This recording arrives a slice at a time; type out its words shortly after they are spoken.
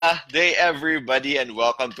day, everybody, and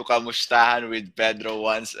welcome to Kamustahan with Pedro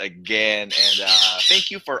once again. And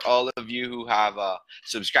thank you for all of you who have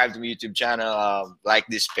subscribed to my YouTube channel, like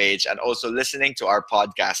this page, and also listening to our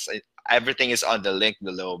podcast. Everything is on the link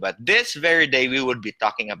below. But this very day, we would be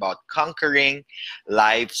talking about conquering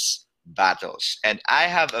life's battles. And I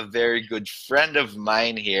have a very good friend of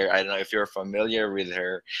mine here. I don't know if you're familiar with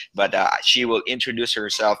her, but she will introduce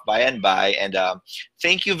herself by and by. And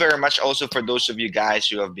thank you very much also for those of you guys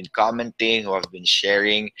who have been commenting, who have been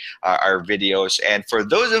sharing our videos. And for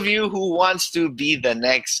those of you who wants to be the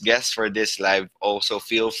next guest for this live, also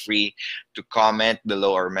feel free to comment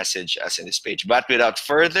below or message us in this page. But without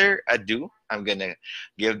further ado, I'm going to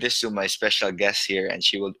give this to my special guest here, and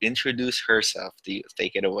she will introduce herself to you.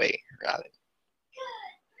 Take it away, Ralyn.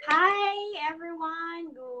 Hi,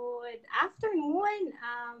 everyone. Good afternoon.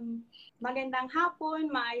 Magandang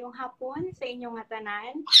hapon, maayong hapon sa inyong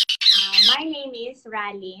tanan. My name is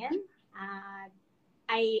Ralyn.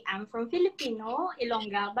 I am from Filipino,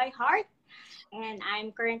 Ilongga by heart, and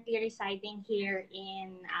I'm currently residing here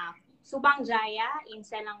in Subang Jaya in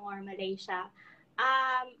Selangor, Malaysia.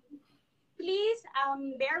 Please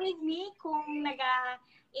bear with me kung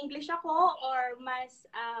naga-English ako or mas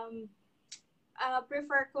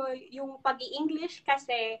prefer ko yung pag-i-English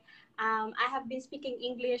kasi I have been speaking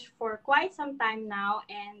English for quite some time now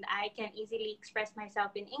and I can easily express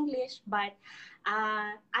myself in English, but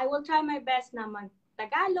I will try my best na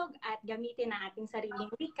mag-Tagalog at gamitin ang ating sariling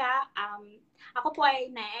wika. Ako po ay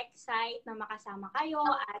na-excite na makasama kayo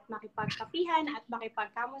at makipagkapihan at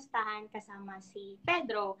makipagkamustahan kasama si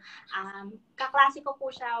Pedro. Kaklase ko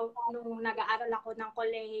po siya nung nag-aaral ako ng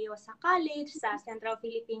kolehiyo sa college sa Central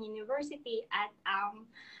Philippine University at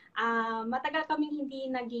matagal kaming hindi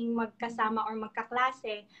naging magkasama or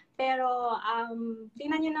magkaklase. Pero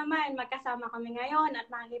tingnan nyo naman, magkasama kami ngayon at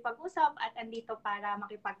nakikipag-usap at andito para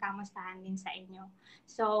makipagkamustahan din sa inyo.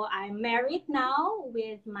 So I'm married now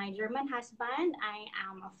with my German husband. I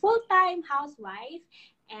am a full-time housewife.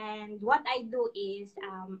 And what I do is,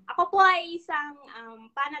 ako po ay isang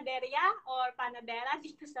panaderia or panadera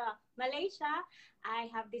dito sa Malaysia.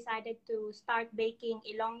 I have decided to start baking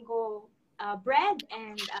Ilonggo bread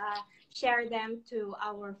and share them to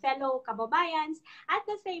our fellow kababayans. At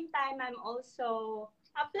the same time, I'm also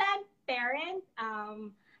a plant parent,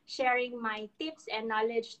 sharing my tips and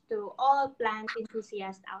knowledge to all plant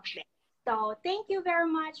enthusiasts out there. So thank you very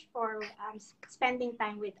much for spending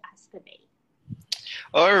time with us today.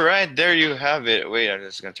 All right, there you have it. Wait, I'm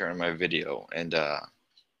just going to turn on my video. And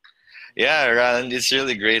yeah, Ralyn, it's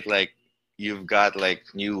really great. Like, you've got like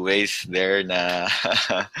new ways there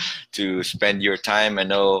to spend your time. I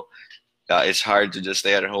know it's hard to just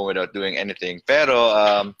stay at home without doing anything. Pero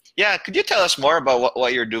yeah, could you tell us more about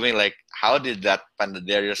what you're doing? Like, how did that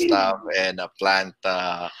panaderia stuff and plant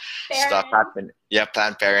stuff happen? Yeah,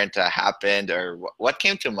 plant parent happened, or what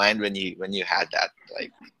came to mind when you had that,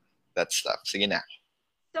 like, that stuff? Sige na.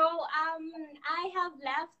 So I have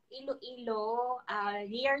left Iloilo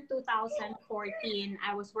year 2014.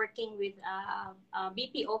 I was working with a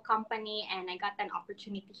BPO company and I got an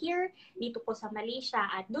opportunity here dito po sa Malaysia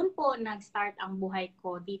at doon po nag-start ang buhay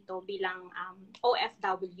ko dito bilang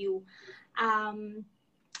OFW.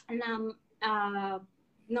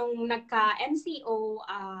 Nung nagka-MCO,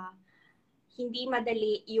 hindi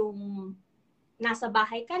madali yung nasa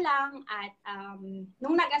bahay ka lang at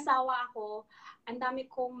nung nag-asawa ako, ang dami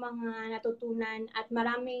kong mga natutunan at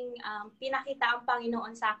maraming pinakita ang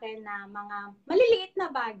Panginoon sa akin na mga maliliit na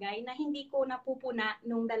bagay na hindi ko napupuna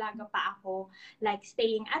nung dalaga pa ako. Like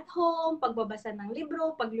staying at home, pagbabasa ng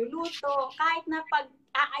libro, pagluluto, kahit na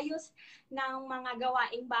pag-aayos ng mga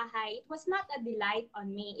gawaing bahay, it was not a delight on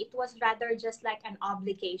me. It was rather just like an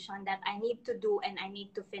obligation that I need to do and I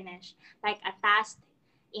need to finish. Like a task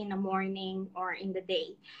in the morning or in the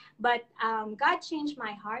day. But God changed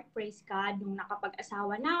my heart, praise God, nung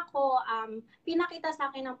nakapag-asawa na ako. Pinakita sa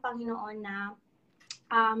akin ng Panginoon na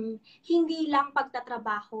hindi lang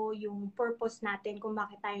pagtatrabaho yung purpose natin kung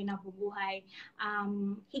bakit tayo nabubuhay.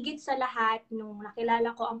 Higit sa lahat, nung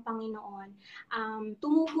nakilala ko ang Panginoon,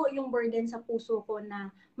 tumubo yung burden sa puso ko na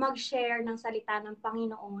mag-share ng salita ng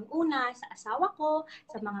Panginoon. Una, sa asawa ko,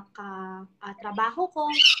 sa mga trabaho ko,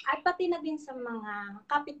 at pati na din sa mga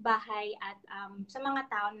kapitbahay at sa mga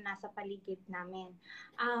tao na nasa paligid namin.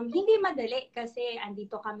 Hindi madali kasi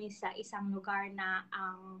andito kami sa isang lugar na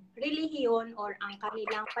ang relihiyon or ang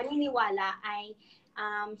kanilang paniniwala ay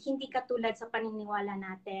hindi katulad sa paniniwala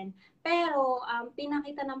natin. Pero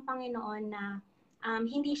pinakita ng Panginoon na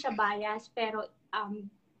hindi siya bias, pero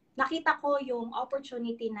nakita ko yung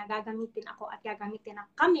opportunity na gagamitin ako at gagamitin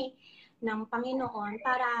kami ng Panginoon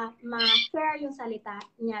para ma-share yung salita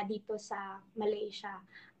niya dito sa Malaysia.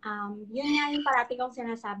 Yun nga yung parati kong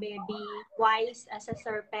sinasabi, be wise as a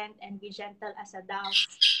serpent and be gentle as a dove.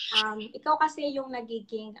 Ikaw kasi yung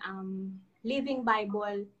nagiging living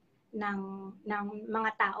Bible ng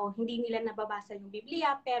mga tao. Hindi nila nababasa yung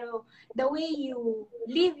Biblia, pero the way you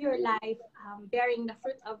live your life, bearing the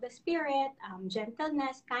fruit of the Spirit,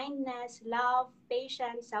 gentleness, kindness, love,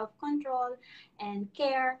 patience, self-control, and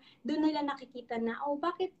care, doon nila nakikita na, oh,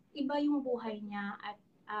 bakit iba yung buhay niya? At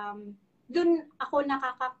doon ako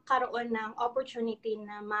nakakaroon ng opportunity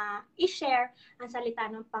na ma-share ang salita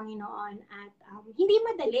ng Panginoon. At hindi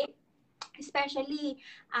madali. Especially,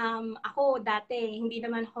 ako dati, hindi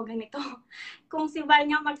naman ako ganito. Kung si Val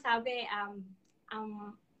nga magsabi,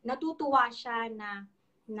 natutuwa siya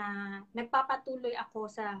na nagpapatuloy ako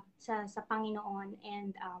sa Panginoon.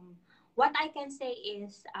 And what I can say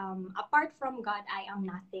is, apart from God, I am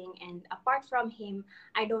nothing. And apart from Him,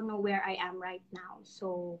 I don't know where I am right now.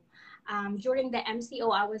 So, during the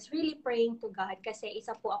MCO, I was really praying to God kasi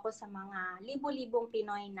isa po ako sa mga libo-libong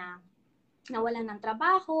Pinoy na nawalan ng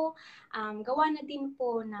trabaho, gawa na din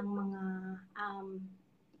po ng mga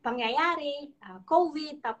pangyayari,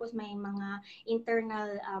 COVID, tapos may mga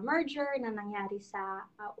internal merger na nangyari sa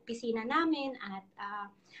opisina namin at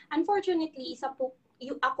unfortunately, isa po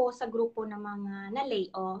ako sa grupo ng mga na-lay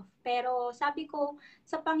off. Pero sabi ko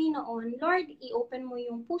sa Panginoon, Lord, i-open mo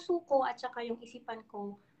yung puso ko at saka yung isipan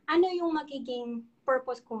ko. Ano yung magiging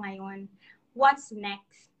purpose ko ngayon? What's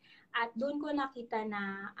next? At doon ko nakita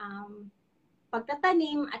na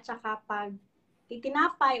pagtatanim at saka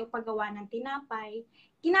pagtitinapay o paggawa ng tinapay,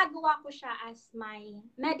 ginagawa ko siya as my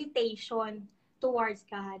meditation towards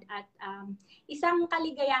God. At isang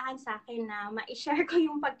kaligayahan sa akin na ma-share ko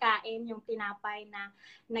yung pagkain, yung tinapay na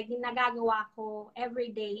nagagawa ko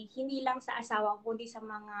everyday, hindi lang sa asawa ko, kundi sa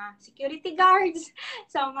mga security guards,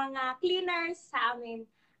 sa mga cleaners sa amin.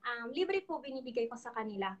 Libre po binibigay ko sa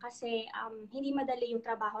kanila kasi hindi madali yung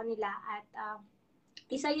trabaho nila at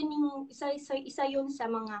isa yun sa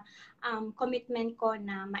mga commitment ko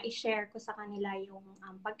na ma-share ko sa kanila yung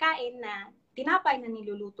pagkain na tinapay na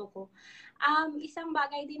niluluto ko. Isang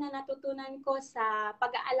bagay din na natutunan ko sa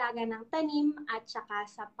pag-aalaga ng tanim at saka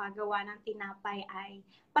sa paggawa ng tinapay ay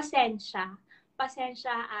pasensya.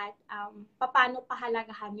 Pasensya at paano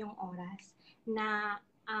pahalagahan yung oras. Na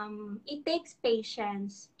it takes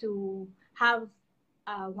patience to have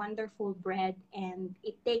wonderful bread, and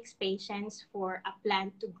it takes patience for a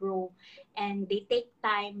plant to grow, and they take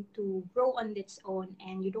time to grow on its own,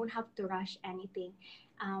 and you don't have to rush anything.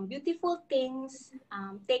 Beautiful things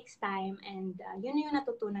takes time, and yun yung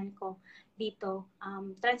natutunan ko dito.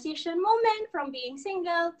 Transition moment from being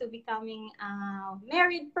single to becoming a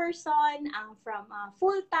married person, from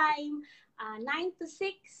full-time 9 to 6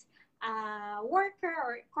 worker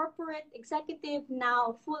or corporate executive,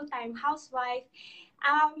 now full-time housewife.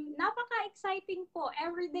 Napaka-exciting po.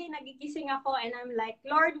 Every day nagigising ako and I'm like,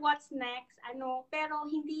 Lord, what's next? Pero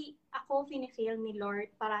hindi ako fini-fail ni Lord.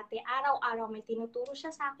 Parati araw-araw may tinuturo siya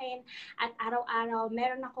sa akin at araw-araw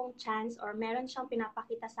meron akong chance or meron siyang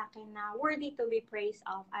pinapakita sa akin na worthy to be praised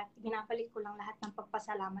of, at ginabalik ko lang lahat ng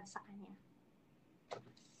pagpasalamat sa Kanya.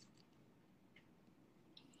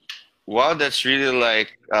 Wow, that's really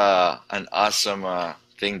like an awesome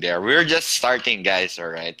thing there. We're just starting, guys. All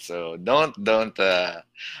right, so don't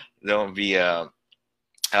be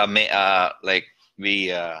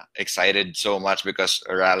excited so much because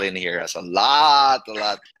Ralyn here has a lot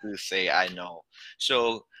to say. I know.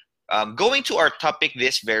 So going to our topic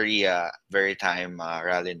this very time,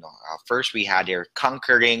 Ralyn. First, we had here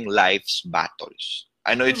conquering life's battles.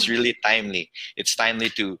 I know it's really timely. It's timely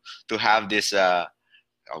to have this.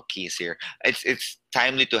 Keys here. It's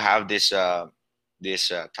timely to have this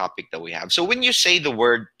topic that we have. So when you say the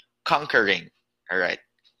word conquering, all right,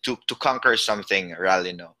 to conquer something,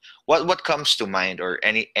 Ralyn, what comes to mind, or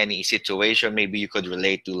any situation maybe you could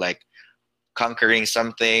relate to, like conquering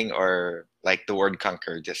something, or like the word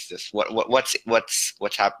conquer? Just what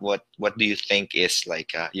do you think is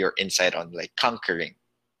like your insight on like conquering?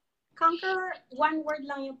 Conquer, one word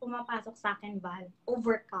lang yung pumapasok sa akin, Val.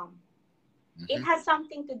 Overcome. It has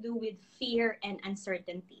something to do with fear and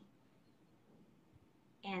uncertainty.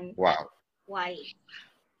 And wow, why?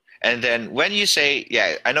 And then when you say,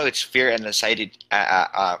 yeah, I know it's fear and anxiety,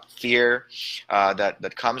 fear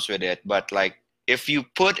that comes with it, but like if you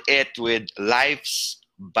put it with life's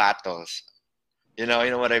battles, you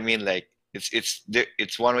know what I mean? Like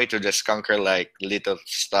it's one way to just conquer like little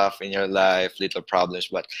stuff in your life, little problems,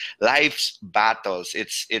 but life's battles,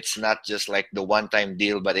 it's not just like the one-time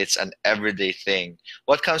deal, but it's an everyday thing.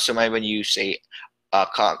 What comes to mind when you say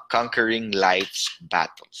conquering life's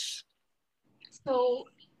battles. So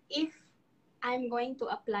if I'm going to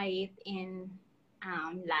apply it in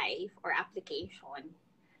life or application,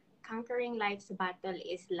 conquering life's battle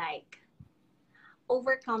is like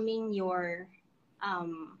overcoming your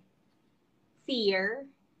um, fear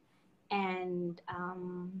and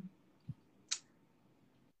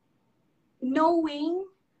knowing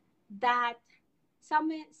that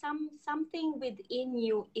something within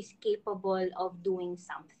you is capable of doing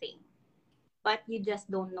something, but you just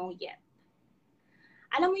don't know yet.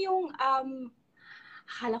 Alam mo yung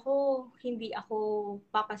akala ko hindi ako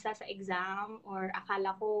papasa sa exam, or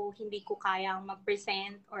akala ko hindi ko kayang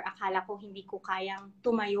mag-present, or akala ko hindi ko kayang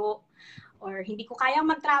tumayo, or hindi ko kayang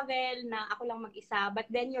mag-travel na ako lang mag-isa, but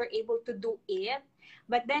then you're able to do it.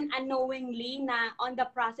 But then unknowingly na on the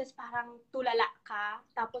process parang tulala ka,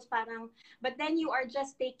 tapos parang, but then you are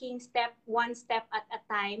just taking one step at a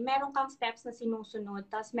time. Meron kang steps na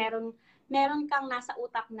sinusunod, tapos meron kang nasa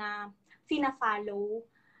utak na fina-follow.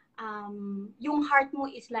 Yung heart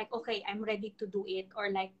mo is like, okay, I'm ready to do it,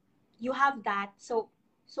 or like you have that. So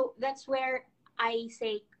that's where I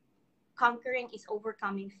say conquering is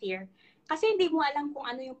overcoming fear. Kasi hindi mo alam kung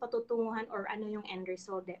ano yung patutunguhan or ano yung end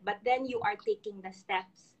result. But then you are taking the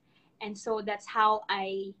steps. And so that's how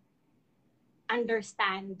I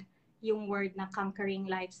understand yung word na conquering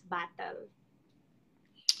life's battle.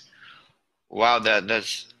 Wow,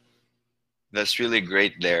 that's really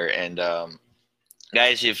great there. And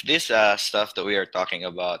guys, if this stuff that we are talking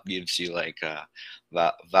about gives you like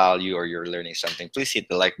value, or you're learning something, please hit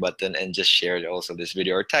the like button and just share also this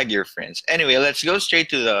video or tag your friends. Anyway, let's go straight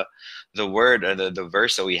to the word, or the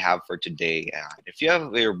verse that we have for today. If you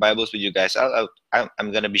have your Bibles with you guys,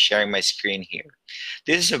 I'm going to be sharing my screen here.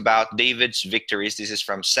 This is about David's victories. This is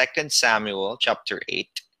from 2 Samuel chapter 8.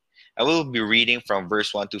 I will be reading from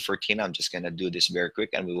verse 1 to 14. I'm just going to do this very quick,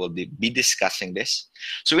 and we will be discussing this.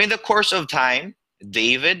 So in the course of time,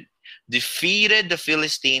 David defeated the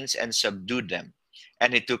Philistines and subdued them,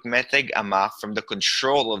 and he took Metheg-Ammah from the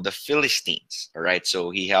control of the Philistines. All right,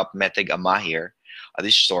 so he helped Metheg-Ammah here,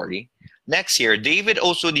 this story. Next year, David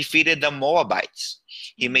also defeated the Moabites.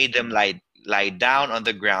 He made them lie down on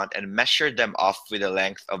the ground and measured them off with the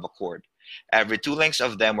length of a cord. Every 2 lengths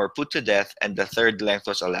of them were put to death, and the 3rd length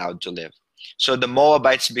was allowed to live. So the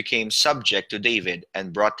Moabites became subject to David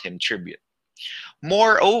and brought him tribute.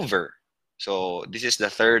 Moreover, so this is the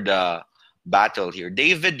 3rd battle here.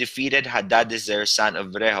 David defeated Hadadezer, son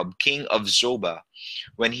of Rehob, king of Zobah,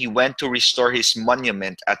 when he went to restore his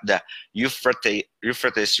monument at the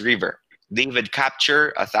Euphrates River. David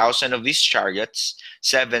captured 1,000 of his chariots,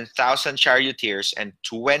 7,000 charioteers, and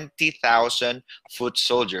 20,000 foot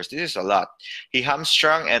soldiers. This is a lot. He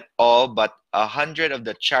hamstrung all but 100 of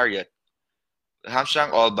the chariot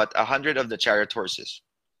horses.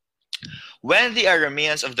 When the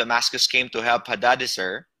Arameans of Damascus came to help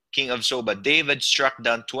Hadadezer, king of Zobah, David struck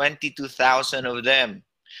down 22,000 of them.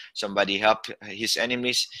 Somebody helped his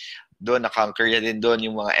enemies. Doon, nakonquer niya din doon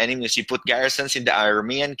yung mga enemies. He put garrisons in the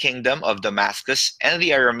Aramean kingdom of Damascus, and the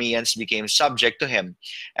Arameans became subject to him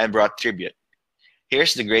and brought tribute.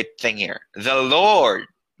 Here's the great thing here. The Lord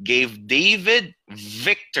gave David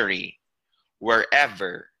victory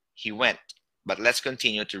wherever he went. But let's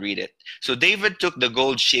continue to read it. So David took the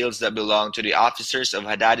gold shields that belonged to the officers of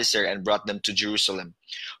Hadadezer and brought them to Jerusalem.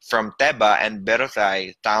 From Teba and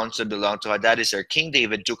Berothai, towns that belonged to Hadadezer, King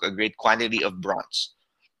David took a great quantity of bronze.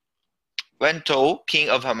 When Tou, king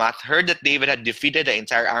of Hamath, heard that David had defeated the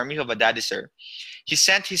entire army of Hadadezer, he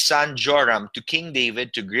sent his son Joram to King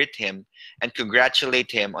David to greet him and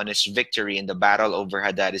congratulate him on his victory in the battle over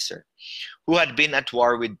Hadadezer, who had been at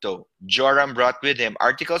war with Tou. Joram brought with him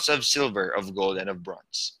articles of silver, of gold, and of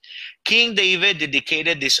bronze. King David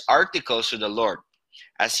dedicated these articles to the Lord,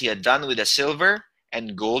 as he had done with the silver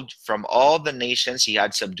and gold from all the nations he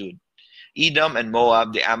had subdued, Edom and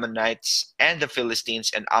Moab, the Ammonites, and the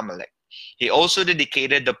Philistines and Amalek. He also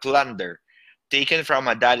dedicated the plunder taken from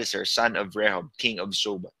Hadadezer, son of Rehob, king of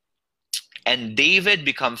Zobah. And David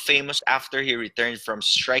became famous after he returned from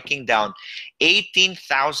striking down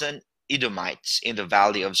 18,000 Edomites in the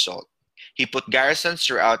Valley of Salt. He put garrisons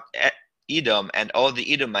throughout Edom, and all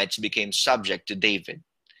the Edomites became subject to David.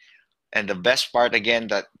 And the best part, again,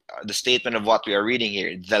 that the statement of what we are reading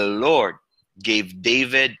here, the Lord gave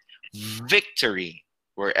David victory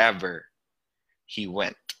wherever he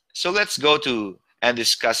went. So let's go to and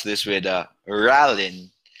discuss this with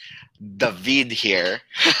Ralin David here.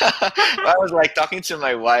 I was like talking to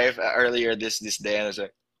my wife earlier this day, and I was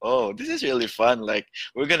like, oh, this is really fun. Like,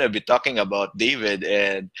 we're going to be talking about David,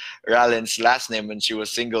 and Ralin's last name when she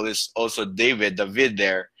was single is also David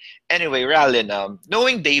there. Anyway, Ralin,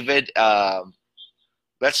 knowing David,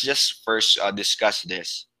 let's just first discuss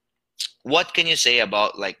this. What can you say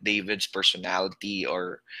about like David's personality,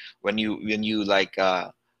 or when you like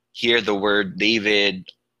hear the word David,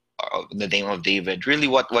 the name of David, really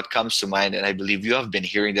what comes to mind? And I believe you have been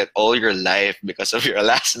hearing that all your life because of your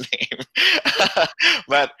last name.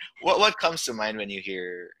 But what comes to mind when you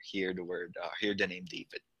hear the word hear the name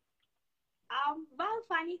David? Well,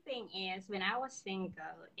 funny thing is, when I was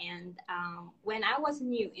single and when I was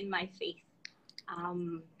new in my faith,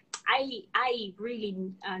 um, I really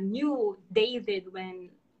knew David when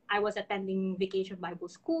I was attending Vacation Bible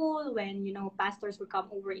School, when pastors would come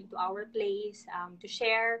over into our place to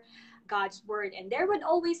share God's word, and there would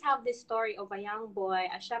always have this story of a young boy,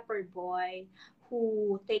 a shepherd boy,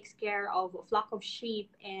 who takes care of a flock of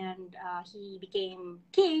sheep, and he became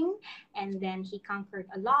king, and then he conquered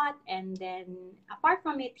a lot, and then apart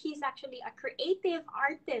from it, he's actually a creative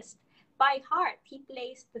artist by heart. He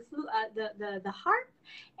plays the harp,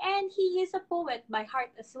 and he is a poet by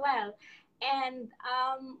heart as well. And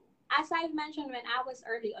as I've mentioned, when I was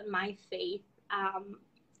early on my faith,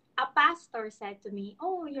 a pastor said to me,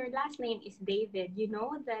 "Oh, your last name is David. You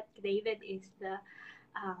know that David is the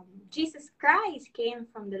Jesus Christ came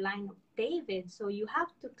from the line of David. So you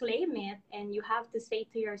have to claim it, and you have to say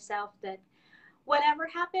to yourself that whatever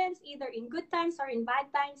happens, either in good times or in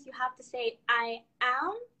bad times, you have to say, I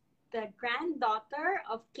am the granddaughter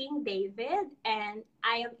of King David, and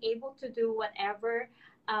I am able to do whatever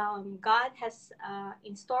God has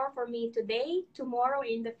in store for me today, tomorrow,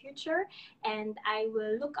 in the future, and I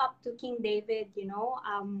will look up to King David,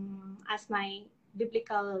 as my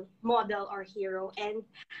biblical model or hero." And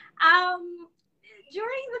um,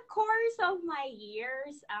 during the course of my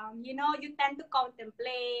years, you tend to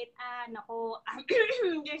contemplate, nako,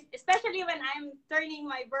 especially when I'm turning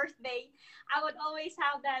my birthday, I would always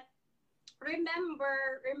have that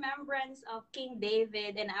remembrance of King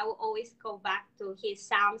David, and I will always go back to his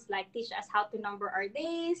psalms, like, teach us how to number our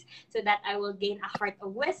days so that I will gain a heart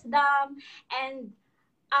of wisdom. And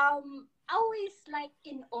always like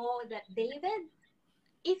in awe that David,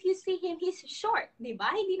 if you see him, he's short, di ba?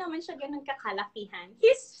 Hindi naman siya ganun kakalakihan.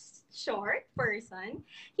 He's short person.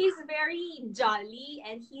 He's very jolly,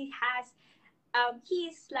 and he's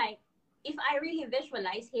like, if I really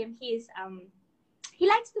visualize him, he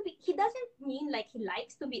likes to be, he doesn't mean like he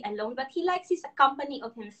likes to be alone, but he likes his company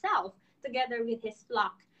of himself together with his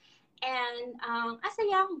flock. And as a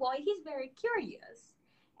young boy, he's very curious.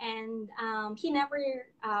 And he never,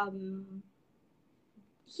 I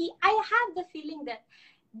have the feeling that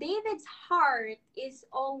David's heart is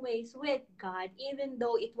always with God, even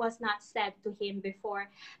though it was not said to him before.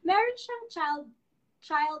 Meron siyang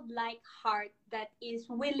childlike heart that is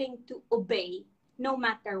willing to obey no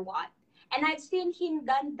matter what. And I've seen him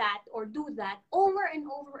done that or do that over and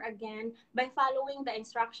over again by following the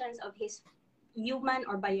instructions of his human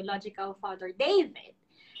or biological father, David,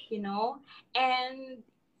 And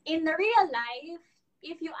in the real life,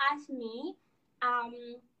 if you ask me,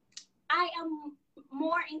 I am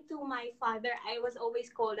more into my father. I was always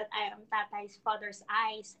called that I am Tatay's father's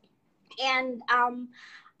eyes. And I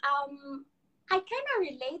kind of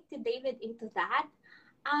relate to David into that.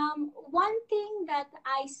 One thing that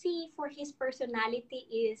I see for his personality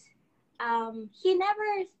is he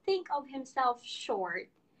never think of himself short,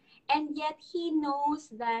 and yet he knows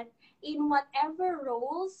that in whatever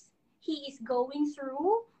roles he is going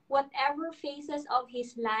through, whatever phases of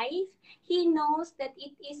his life, he knows that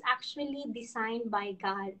it is actually designed by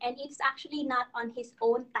God, and it's actually not on his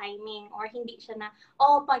own timing, or hindi siya na,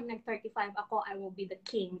 oh, pag nag-35 ako, I will be the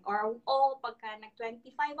king, or oh, pagka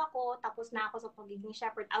nag-25 ako, tapos na ako sa pagiging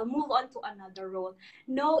shepherd, I'll move on to another role.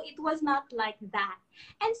 No, it was not like that.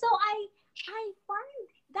 And so I find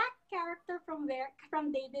that character from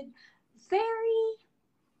David very,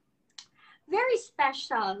 very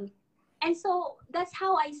special. And so that's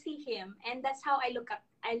how I see him, and that's how I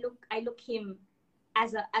look him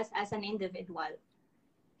as an individual.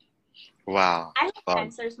 Wow. I hope that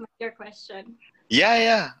answers your question.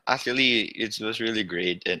 Yeah. Actually, it was really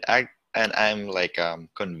great, and I'm like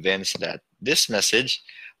convinced that this message,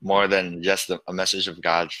 more than just a message of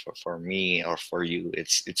God for me or for you,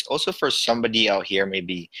 it's also for somebody out here.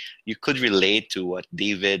 Maybe you could relate to what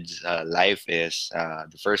David's life is.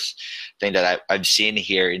 The first thing that I've seen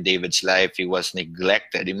here in David's life, he was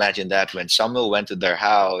neglected. Imagine that, when Samuel went to their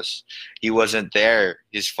house, he wasn't there.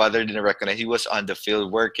 His father didn't recognize. He was on the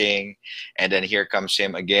field working, and then here comes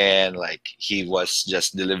him again, like he was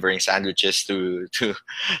just delivering sandwiches to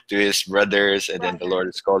his brothers, and then the Lord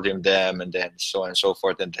has called him them, and then so on and so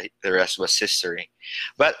forth. And and the rest was history.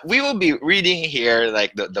 But we will be reading here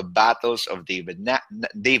like the battles of David.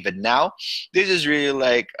 David now, this is really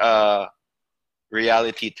like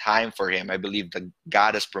reality time for him. I believe that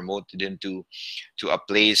God has promoted him to a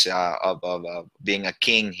place of being a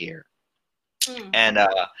king here. And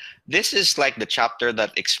this is like the chapter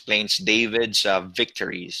that explains David's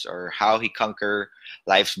victories or how he conquered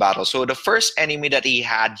life's battle. So the first enemy that he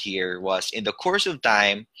had here was in the course of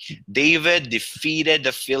time, David defeated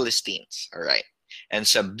the Philistines, all right, and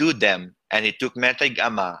subdued them, and he took Meteg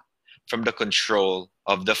Ammah from the control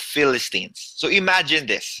of the Philistines. So imagine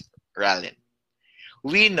this, Ralin.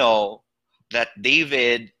 We know that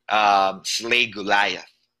David slayed Goliath,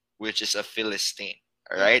 which is a Philistine,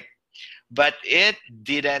 all right? But it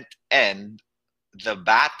didn't end the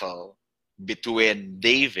battle between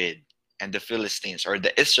David and the Philistines, or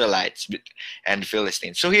the Israelites and the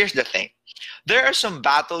Philistines. So here's the thing. There are some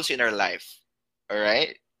battles in our life, all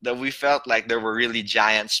right, that we felt like there were really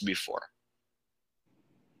giants before.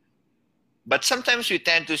 But sometimes we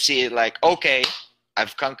tend to see it like, okay,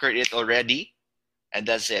 I've conquered it already, and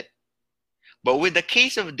that's it. But with the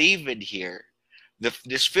case of David here, the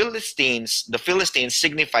Philistines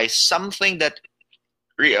signify something that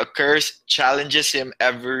reoccurs, challenges him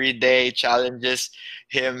every day, challenges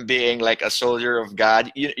him being like a soldier of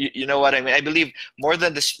God. You know what I mean? I believe more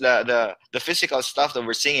than the physical stuff that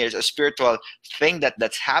we're seeing here is a spiritual thing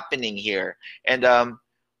that's happening here. And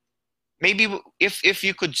maybe if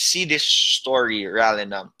you could see this story,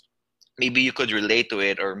 Ralin, maybe you could relate to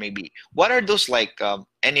it, or maybe what are those like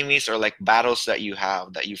enemies or like battles that you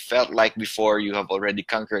have that you felt like before you have already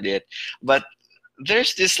conquered it, but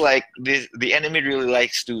there's this like the enemy really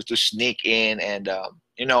likes to sneak in and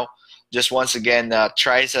you know, just once again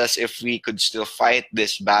tries us if we could still fight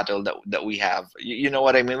this battle that we have. You know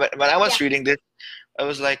what I mean? When I was reading this, I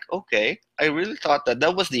was like, okay, I really thought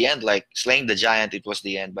that was the end, like slaying the giant, it was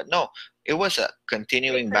the end. But no, it was a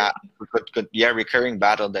continuing battle, recurring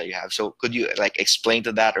battle that you have. So could you like explain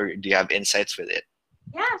to that, or do you have insights with it?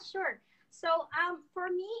 Yeah, sure. So for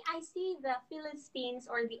me, I see the Philistines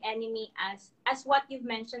or the enemy as what you've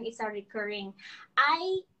mentioned is a recurring.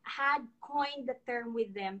 I had coined the term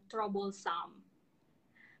with them, troublesome,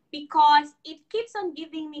 because it keeps on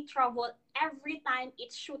giving me trouble every time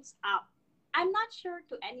it shoots up. I'm not sure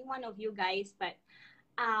to any one of you guys, but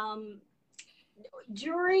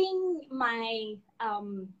during my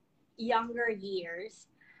younger years,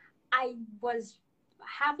 I was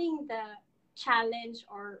having the challenge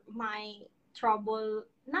or my trouble,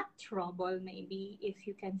 not trouble, maybe if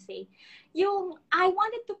you can say, I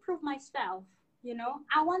wanted to prove myself, you know,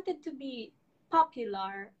 I wanted to be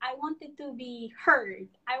popular, I wanted to be heard,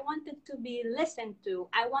 I wanted to be listened to,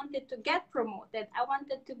 I wanted to get promoted, I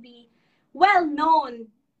wanted to be well known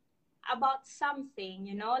about something,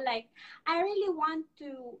 you know, like I really want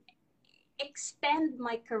to extend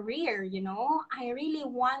my career, you know, I really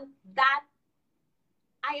want that.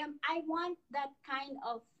 I want that kind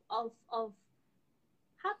of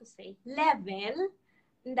how to say level,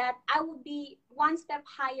 that I would be one step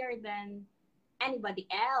higher than anybody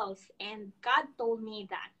else. And God told me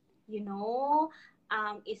that, you know,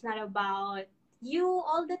 it's not about you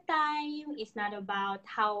all the time. It's not about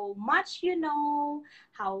how much you know,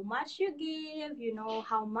 how much you give, you know,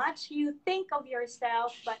 how much you think of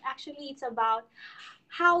yourself, but actually it's about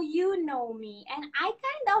how you know me. And I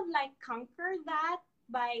kind of like conquer that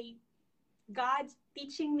by God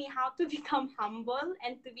teaching me how to become humble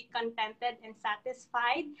and to be contented and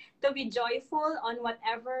satisfied, to be joyful on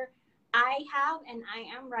whatever I have and I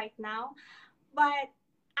am right now. But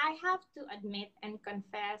I have to admit and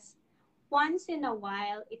confess, once in a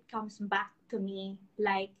while, it comes back to me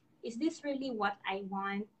like, is this really what I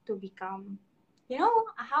want to become? You know,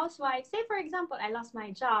 a housewife. Say, for example, I lost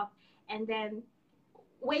my job, and then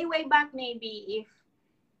way back, maybe if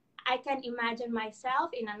I can imagine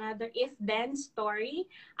myself in another if then story,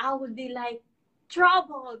 I would be like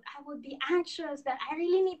troubled. I would be anxious that I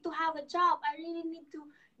really need to have a job. I really need to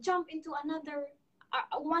jump into another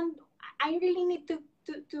one. I really need to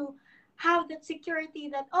have that security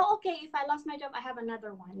that, oh, okay, if I lost my job, I have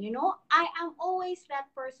another one. You know, I am always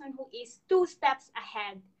that person who is 2 steps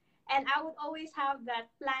ahead. And I would always have that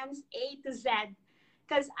plans A to Z,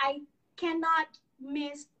 because I cannot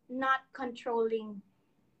miss not controlling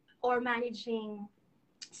or managing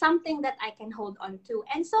something that I can hold on to.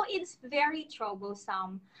 And so it's very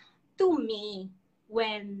troublesome to me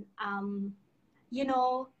when, you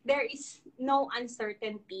know, there is no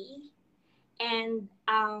uncertainty, and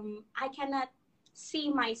I cannot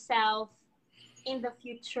see myself in the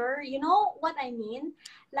future. You know what I mean?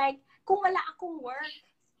 Like, kung wala akong work,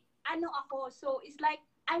 ano ako? So it's like,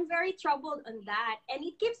 I'm very troubled on that. And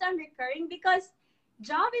it keeps on recurring because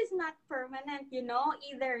job is not permanent, you know.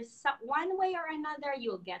 Either one way or another,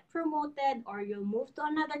 you'll get promoted or you'll move to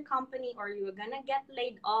another company or you're gonna get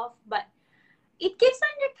laid off. But it keeps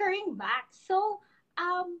on recurring back. So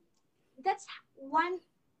that's one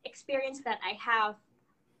experience that I have.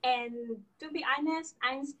 And to be honest,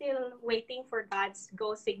 I'm still waiting for God's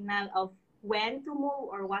go signal of when to move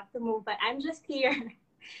or what to move, but I'm just here.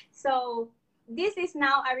 So this is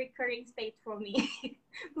now a recurring state for me.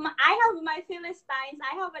 I have my Philistines,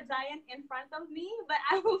 I have a giant in front of me, but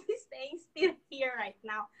I will be staying still here right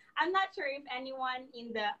now. I'm not sure if anyone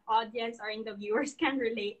in the audience or in the viewers can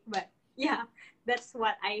relate, but yeah, that's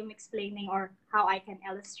what I am explaining or how I can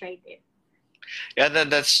illustrate it. Yeah,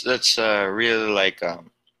 that's really like a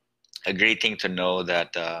great thing to know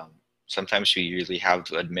that sometimes we really have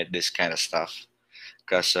to admit this kind of stuff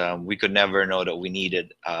because we could never know that we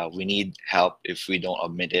need help if we don't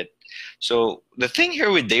admit it. So the thing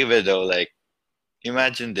here with David though, like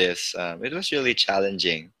imagine this, it was really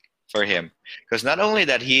challenging for him because not only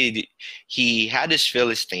that he had his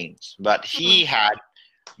Philistines, but he had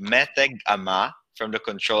Meteg Ama from the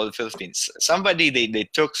controlled Philistines. Somebody they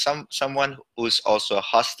took someone who's also a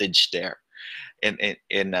hostage there in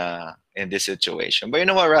this situation. But you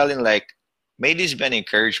know what, Ralin, like may this be an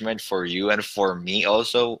encouragement for you and for me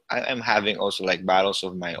also. I'm having also like battles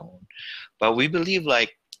of my own. But we believe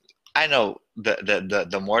like I know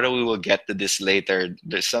the more that we will get to this later,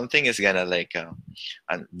 there's something is gonna like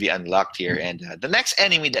be unlocked here. And the next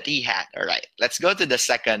enemy that he had. All right, let's go to the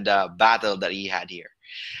second battle that he had here.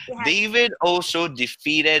 Yeah. David also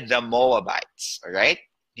defeated the Moabites. All right.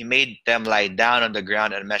 He made them lie down on the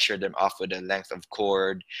ground and measured them off with a length of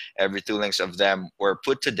cord. Every two lengths of them were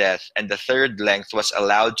put to death, and the third length was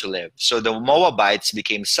allowed to live. So the Moabites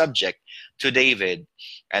became subject to David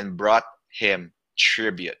and brought him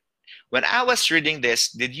tribute. When I was reading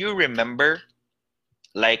this, did you remember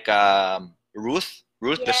like Ruth,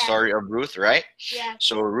 the Yeah. story of Ruth, right? Yeah.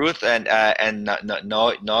 So Ruth and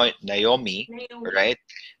Naomi, right?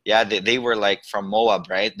 Yeah, they were like from Moab,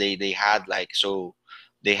 right? They had like so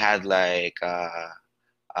they had like a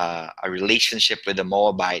relationship with the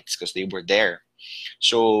Moabites because they were there.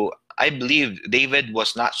 So I believe David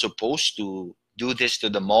was not supposed to do this to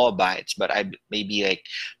the Moabites, but I maybe like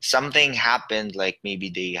something happened, like maybe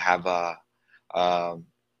they have um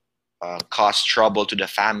caused trouble to the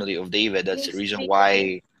family of David. That's the reason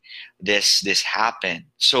why this happened.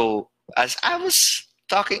 So as I was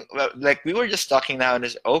talking, well, like we were just talking now, and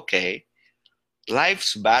it's okay.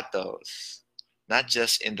 Life's battles, not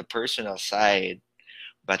just in the personal side,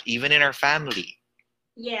 but even in our family.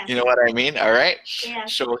 Yes. You know what I mean? All right.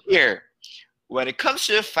 Yes. So here, when it comes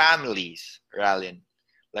to families, Ralin,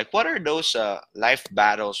 like what are those life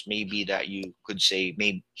battles maybe that you could say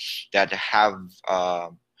maybe that have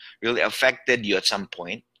really affected you at some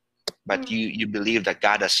point, but you believe that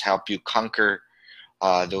God has helped you conquer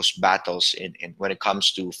those battles in when it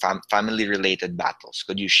comes to family related battles?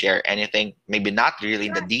 Could you share anything? Maybe not really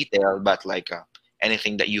in the detail, but like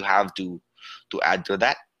anything that you have to add to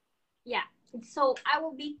that? Yeah. So I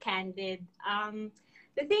will be candid.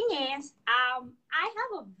 The thing is, I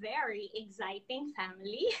have a very exciting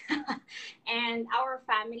family, and our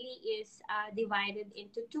family is divided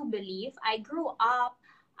into two beliefs. I grew up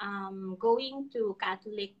going to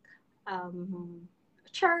Catholic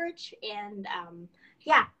church, and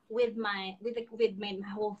yeah, with my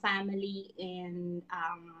whole family. And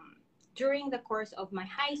during the course of my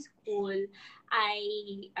high school,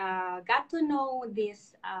 I got to know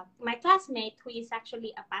this my classmate who is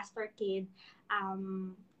actually a pastor kid.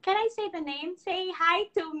 Can I say the name? Say hi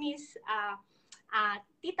to Miss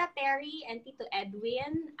Tita Terry and Tito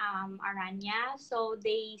Edwin Aranya. So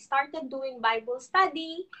they started doing Bible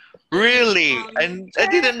study. Really? And I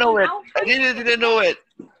didn't know it. I didn't know it.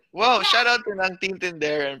 Wow, Yeah. shout out to Nang Tintin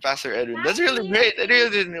there and Pastor Edwin. Nang That's really great. I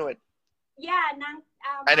really didn't know it. Yeah.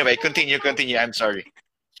 Anyway, Michael continue. I'm sorry.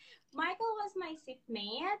 Michael was my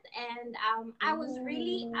seatmate, and I was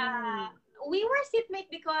really we were seatmate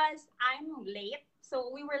because I'm late. So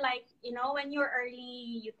we were like, you know, when you're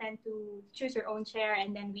early, you tend to choose your own chair,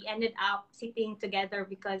 and then we ended up sitting together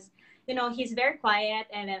because, you know, he's very quiet,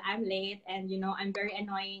 and then I'm late, and you know, I'm very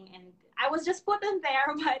annoying, and I was just put in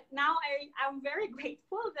there. But now I'm very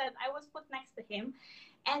grateful that I was put next to him,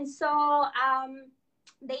 and so I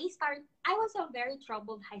was a very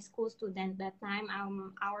troubled high school student that time.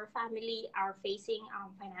 Our family are facing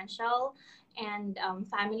financial and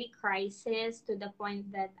family crisis to the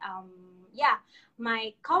point that yeah,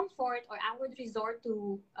 my comfort, or I would resort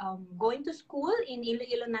to going to school in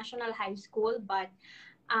Iloilo National High School, but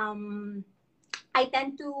I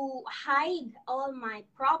tend to hide all my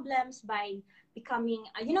problems by becoming,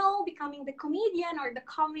 becoming the comedian or the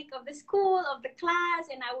comic of the school, of the class,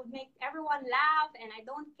 and I would make everyone laugh, and I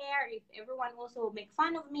don't care if everyone also make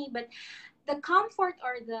fun of me. But the comfort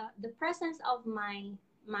or the presence of my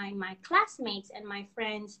classmates and my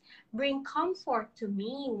friends bring comfort to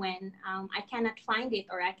me when I cannot find it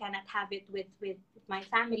or I cannot have it with my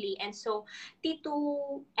family. And so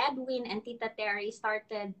Tito Edwin and Tita Terry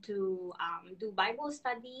started to do Bible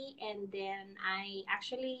study, and then I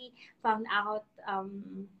actually found out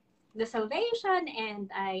the salvation, and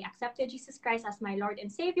I accepted Jesus Christ as my Lord and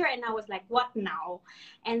Savior, and I was like, what now?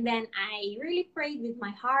 And then I really prayed with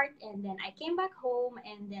my heart, and then I came back home,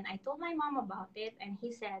 and then I told my mom about it, and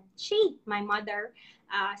he said, my mother,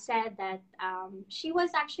 said that she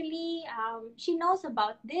was actually, she knows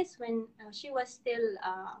about this when she was still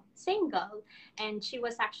single, and she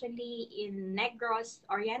was actually in Negros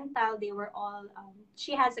Oriental. They were all,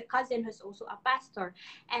 she has a cousin who's also a pastor,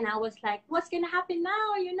 and I was like, what's gonna happen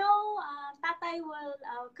now? Tatay will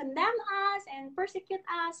condemn us and persecute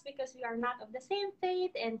us because we are not of the same faith.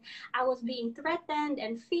 And I was being threatened,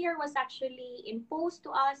 and fear was actually imposed to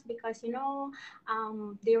us because,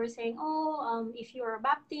 they were saying, if you are a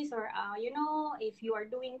Baptist, or, if you are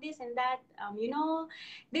doing this and that,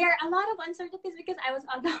 there are a lot of uncertainties because I was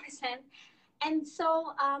adolescent. And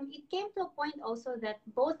so it came to a point also that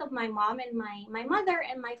both of my mom and my mother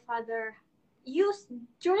and my father used,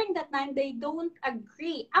 during that time, they don't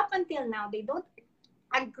agree. Up until now, they don't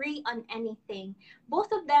agree on anything.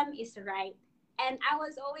 Both of them is right. And I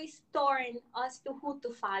was always torn as to who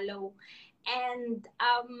to follow. And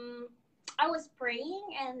I was praying,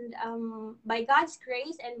 and by God's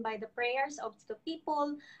grace and by the prayers of the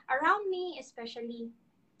people around me, especially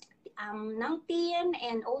Nang Tien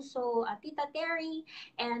and also Tita Terry,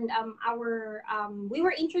 and we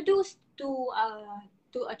were introduced to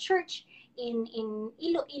a church in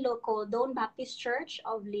Iloilo called Don Baptist Church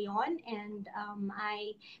of Leon, and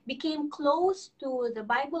I became close to the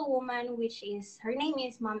Bible woman, which is, her name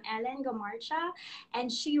is Ma'am Ellen Gamarcha, and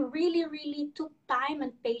she really really took time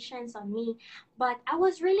and patience on me. But I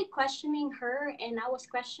was really questioning her, and I was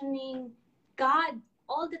questioning God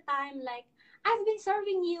all the time, like, I've been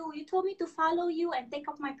serving you. You told me to follow you and take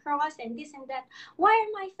up my cross and this and that. Why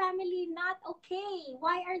are my family not okay?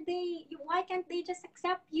 Why can't they just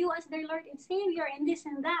accept you as their Lord and Savior and this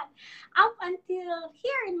and that? Up until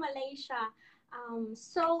here in Malaysia.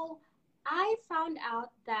 So I found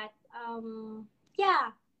out that,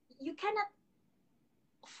 yeah, you cannot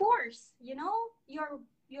force,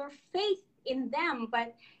 your faith in them,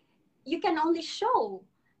 but you can only show,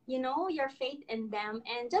 your faith in them.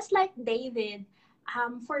 And just like David,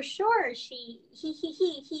 for sure, he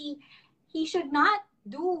should not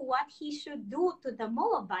do what he should do to the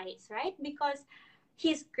Moabites, right? Because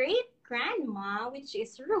his great grandma, which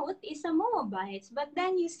is Ruth, is a Moabite. But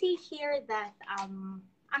then you see here that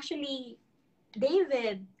actually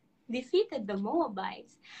David defeated the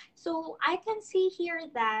Moabites. So I can see here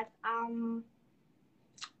that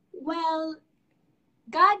well,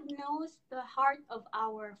 God knows the heart of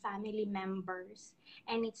our family members,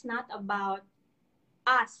 and it's not about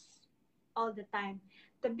us all the time.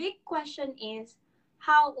 The big question is,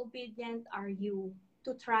 how obedient are you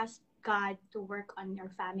to trust God to work on your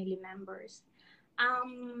family members?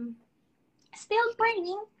 Um, Still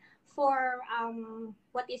praying for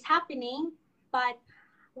what is happening, but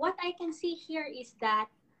what I can see here is that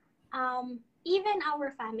even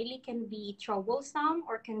our family can be troublesome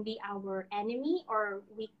or can be our enemy, or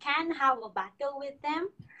we can have a battle with them.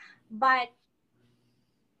 But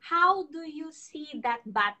how do you see that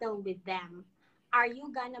battle with them? Are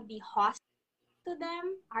you gonna be hostile to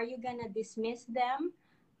them? Are you gonna dismiss them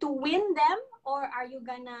to win them? Or are you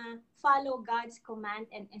gonna follow God's command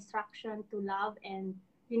and instruction to love and,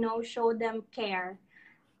 show them care?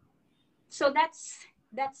 So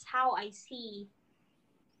that's how I see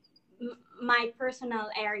my personal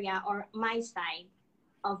area or my side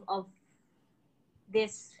of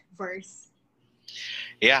this verse.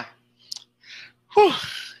 Yeah. Whew.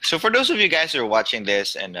 So for those of you guys who are watching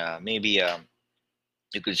this, and maybe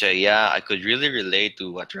you could say, yeah, I could really relate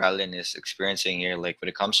to what Ralyn is experiencing here. Like when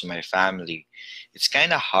it comes to my family, it's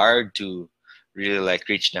kind of hard to really like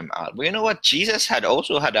reach them out. But you know what? Jesus had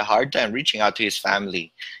also had a hard time reaching out to his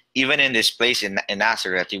family. Even in this place in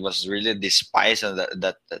Nazareth, he was really despised on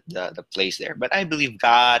the place there. But I believe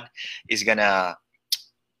God is gonna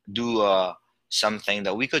do something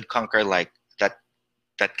that we could conquer, like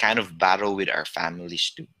that kind of battle with our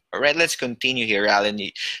families too. All right, let's continue here, Alan.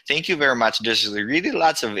 Thank you very much. There's really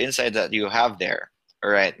lots of insight that you have there.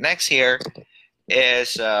 All right, next here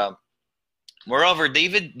is Moreover,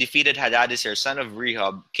 David defeated Hadadezer, son of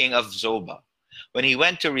Rehob, king of Zobah, when he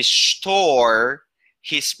went to restore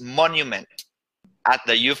his monument at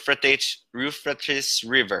the Euphrates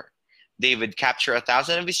River. David captured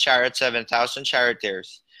 1,000 of his chariots, 7,000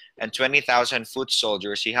 charioteers, and 20,000 foot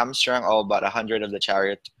soldiers. He hamstrung all but 100 of the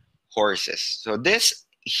chariot horses. So this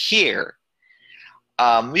here,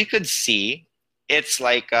 we could see it's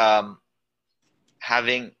like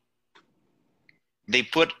having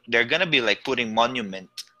they're gonna be like putting monument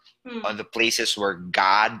on the places where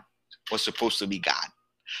God was supposed to be God.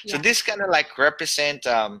 So this kind of like represent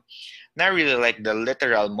not really like the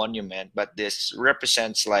literal monument, but this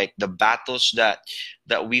represents like the battles that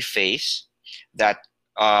we face, that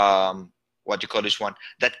what you call this one,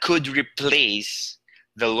 that could replace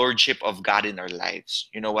the lordship of God in our lives.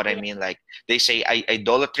 You know what I mean? Like they say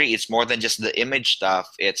idolatry, it's more than just the image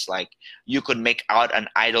stuff. It's like you could make out an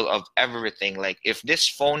idol of everything. Like if this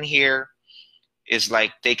phone here is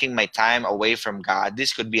like taking my time away from God,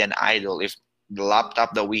 this could be an idol. If the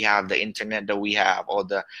laptop that we have, the internet that we have, all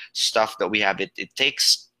the stuff that we have, it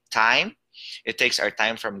takes time. It takes our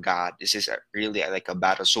time from God. This is really like a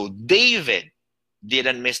battle. So David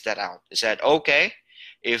didn't miss that out. He said, okay,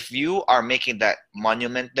 if you are making that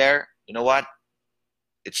monument there, you know what?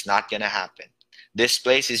 It's not going to happen. This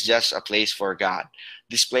place is just a place for God.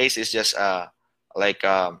 This place is just like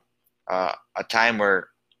a time where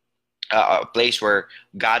a place where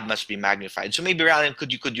God must be magnified. So maybe, Ryan,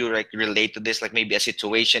 could you like relate to this, like maybe a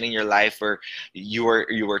situation in your life where you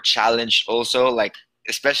were challenged also, like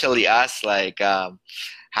especially us, like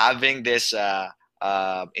having this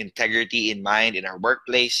integrity in mind in our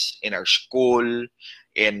workplace, in our school,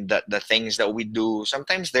 in the things that we do.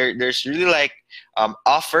 Sometimes there's really like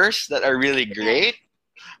offers that are really great,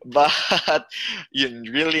 but you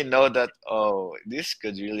really know that, oh, this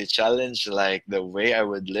could really challenge like the way I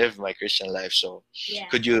would live my Christian life. So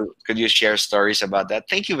could you share stories about that?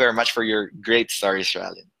 Thank you very much for your great stories,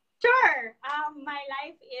 Ralyn. Sure. My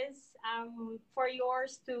life is for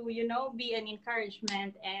yours to, be an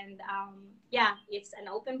encouragement. And it's an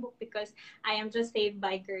open book because I am just saved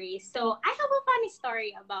by grace. So I have a funny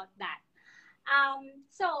story about that.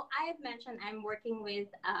 So I have mentioned I'm working with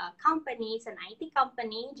a company. It's an IT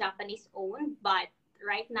company, Japanese owned, but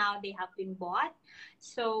right now they have been bought.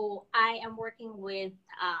 So I am working with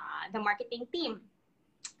the marketing team.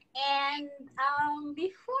 And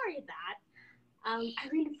before that, I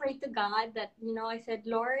really prayed to God that, I said,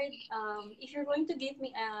 Lord, if you're going to give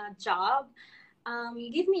me a job,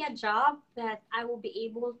 give me a job that I will be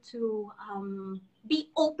able to be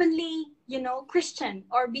openly, Christian,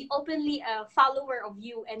 or be openly a follower of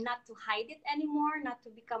you, and not to hide it anymore, not to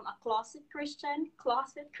become a closet Christian.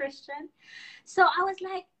 So I was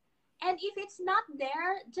like, and if it's not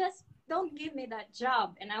there, just don't give me that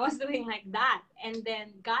job. And I was doing like that. And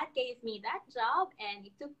then God gave me that job, and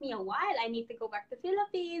it took me a while. I need to go back to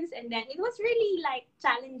Philippines. And then it was really like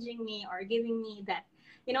challenging me, or giving me that,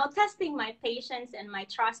 testing my patience and my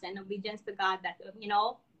trust and obedience to God, that,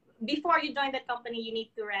 before you join that company, you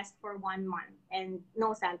need to rest for 1 month and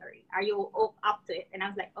no salary. Are you up to it? And I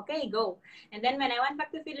was like, okay, go. And then when I went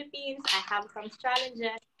back to Philippines, I have some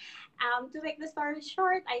challenges. To make the story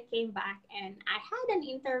short, I came back and I had an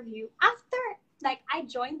interview after, like, I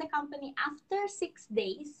joined the company after 6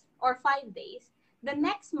 days or 5 days. The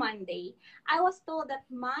next Monday, I was told that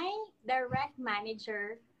my direct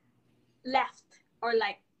manager left, or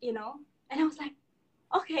like, and I was like,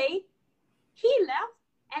 okay, he left.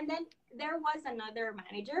 And then there was another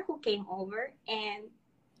manager who came over, and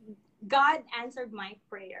God answered my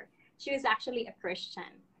prayer. She was actually a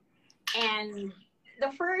Christian. And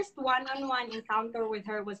the first one-on-one encounter with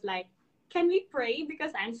her was like, can we pray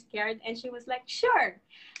because I'm scared? And she was like, sure.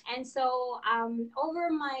 And so over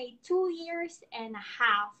my 2 years and a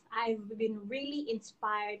half, I've been really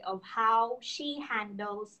inspired of how she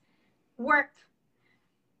handles work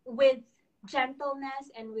with gentleness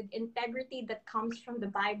and with integrity that comes from the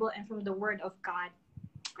Bible and from the Word of God.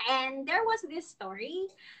 And there was this story.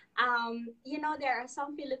 There are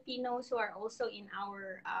some Filipinos who are also in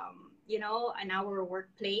our, in our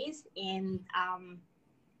workplace, and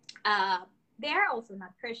they're also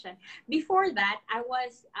not Christian. Before that, I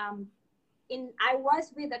was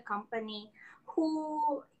with a company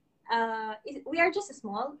who we are just a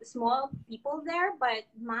small people there, but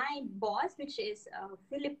my boss, which is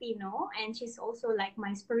Filipino, and she's also like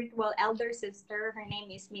my spiritual elder sister, her name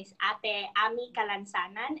is Miss Ate Ami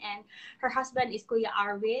Kalansanan, and her husband is Kuya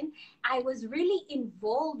Arwin. I was really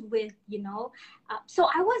involved with, so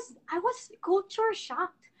I was culture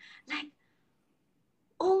shocked, like,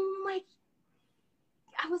 oh my,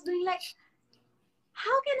 I was doing like,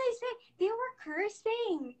 how can I say? They were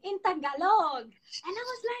cursing in Tagalog. And I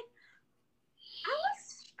was like, I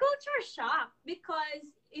was culture shocked because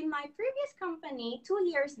in my previous company, 2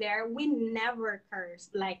 years there, we never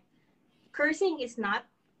cursed. Like, cursing is not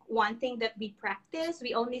one thing that we practice.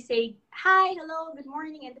 We only say hi, hello, good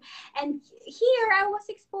morning, and here I was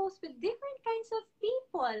exposed with different kinds of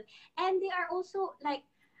people, and they are also like,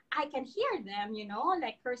 I can hear them,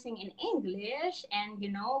 like cursing in English, and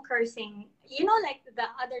cursing, like the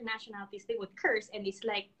other nationalities, they would curse, and it's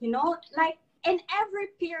like, like in every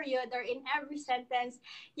period or in every sentence,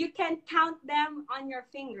 you can count them on your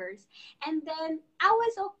fingers. And then I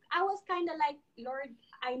was kind of like, Lord,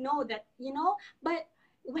 I know that, but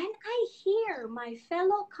when I hear my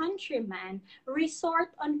fellow countrymen resort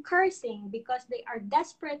on cursing because they are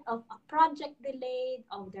desperate of a project delayed,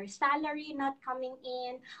 of their salary not coming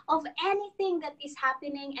in, of anything that is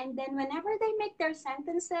happening, and then whenever they make their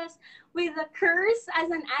sentences with a curse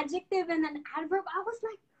as an adjective and an adverb, I was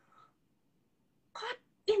like, caught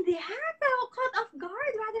in the act, caught off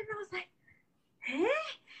guard rather, and I was like, eh?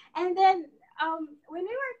 And then when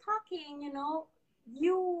we were talking,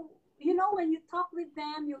 when you talk with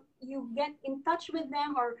them, you get in touch with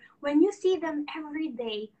them, or when you see them every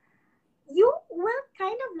day, you will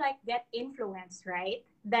kind of like get influenced, right?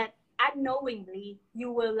 That unknowingly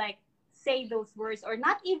you will like say those words, or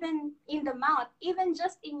not even in the mouth, even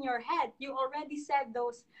just in your head, you already said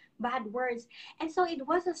those bad words. And so it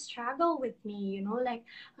was a struggle with me, like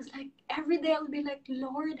I was like, every day I'll be like,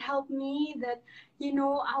 Lord, help me that,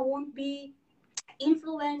 I won't be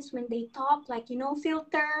influence when they talk, like,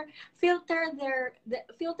 filter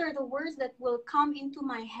the words that will come into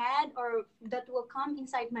my head or that will come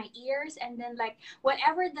inside my ears, and then like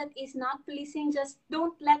whatever that is not pleasing, just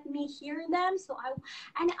don't let me hear them. So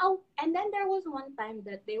and then there was one time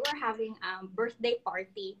that they were having birthday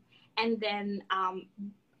party, and then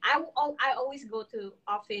I always go to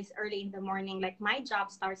office early in the morning. Like my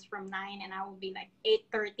job starts from 9, and I will be like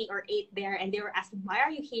 8:30 or 8 there. And they were asking, why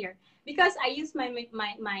are you here? Because I use my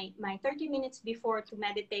 30 minutes before to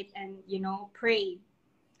meditate and pray.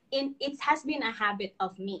 It has been a habit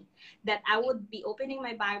of me that I would be opening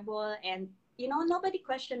my Bible, and nobody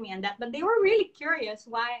questioned me on that, but they were really curious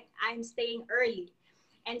why I'm staying early.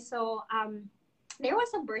 And so there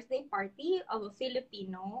was a birthday party of a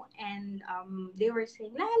Filipino, and they were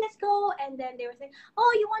saying, let's go. And then they were saying,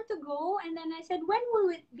 oh, you want to go? And then I said, when will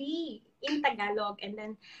it be in Tagalog? And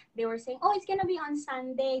then they were saying, oh, it's going to be on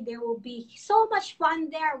Sunday. There will be so much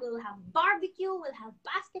fun there. We'll have barbecue, we'll have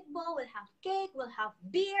basketball, we'll have cake, we'll have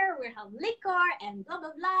beer, we'll have liquor, and blah,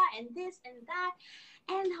 blah, blah, and this and that.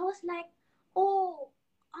 And I was like, oh,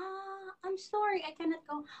 I'm sorry, I cannot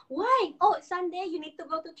go. Why? Oh, Sunday, you need to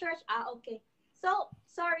go to church. Okay. So,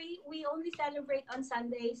 sorry, we only celebrate on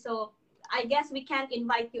Sunday, so I guess we can't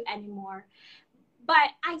invite you anymore.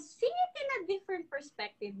 But I see it in a different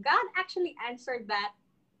perspective. God actually answered that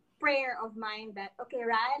prayer of mine that, okay,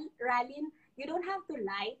 Ralin, you don't have to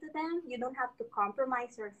lie to them. You don't have to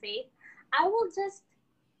compromise your faith. I will just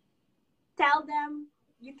tell them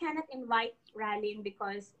you cannot invite Ralin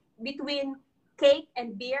because between cake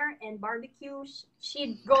and beer and barbecue,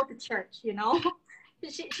 she'd go to church,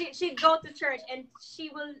 she'd go to church, and she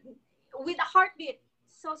will, with a heartbeat,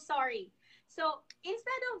 so sorry. So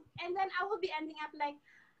instead of, and then I will be ending up like,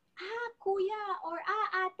 kuya, or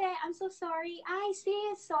ate, I'm so sorry.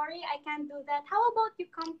 Sis, sorry, I can't do that. How about you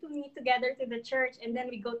come to me together to the church, and then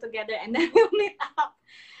we go together, and then we'll meet up.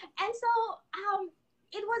 And so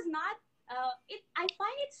it was not, I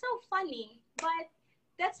find it so funny, but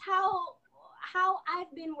that's how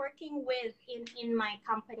I've been working with in my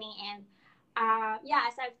company. And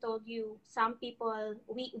as I've told you, some people,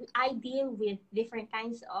 I deal with different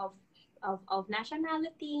kinds of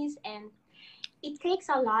nationalities, and it takes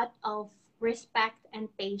a lot of respect and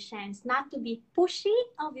patience not to be pushy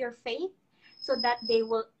of your faith, so that they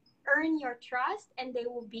will earn your trust and they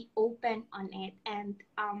will be open on it. And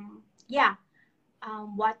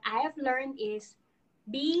what I have learned is,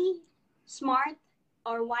 be smart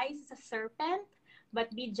or wise as a serpent,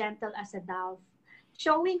 but be gentle as a dove.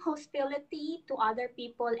 Showing hostility to other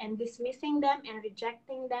people and dismissing them and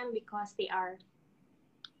rejecting them because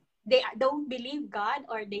don't believe God,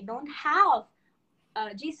 or they don't have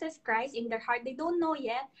Jesus Christ in their heart, they don't know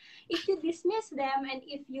yet. If you dismiss them, and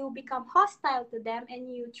if you become hostile to them, and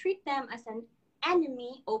you treat them as an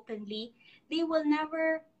enemy openly, they will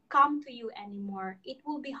never come to you anymore. It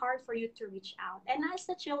will be hard for you to reach out. And as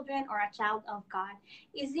a children or a child of God,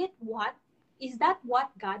 is that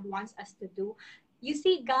what God wants us to do? You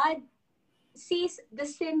see, God sees the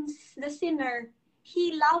sinner.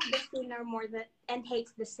 He loves the sinner more than and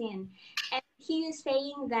hates the sin. And he is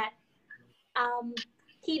saying that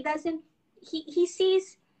he doesn't he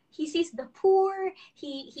sees the poor,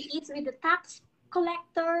 he eats with the tax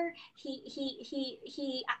collector,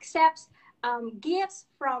 he accepts gifts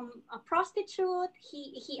from a prostitute,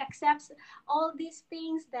 he accepts all these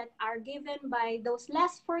things that are given by those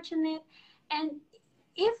less fortunate. And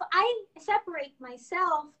if I separate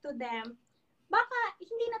myself to them, baka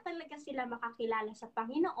hindi na talaga sila makakilala sa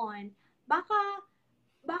Panginoon.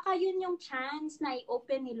 Baka yun yung chance na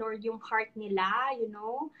i-open ni Lord yung heart nila, you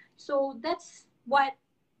know? So that's what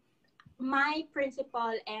my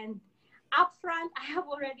principle. And up front, I have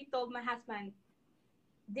already told my husband,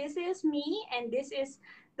 this is me and this is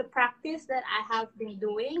the practice that I have been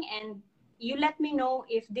doing, and you let me know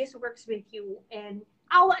if this works with you. And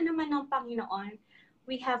awa naman ng Panginoon,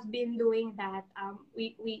 we have been doing that.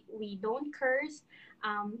 We don't curse.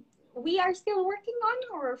 We are still working on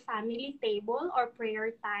our family table or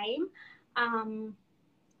prayer time.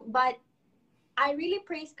 But I really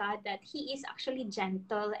praise God that He is actually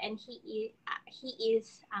gentle, and He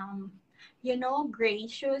is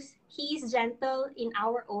gracious. He is gentle in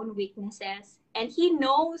our own weaknesses, and He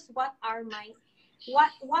knows what our minds,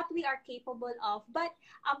 what we are capable of. But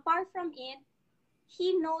apart from it,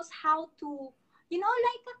 He knows how to,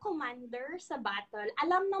 like a commander sa battle.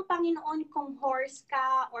 Alam ng Panginoon kung horse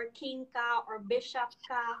ka or king ka or bishop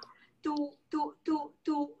ka to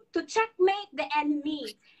checkmate the enemy.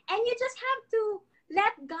 And you just have to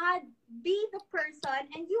let God be the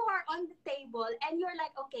person, and you are on the table and you're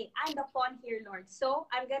like, okay, I'm the pawn here, Lord. So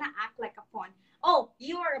I'm gonna act like a pawn. Oh,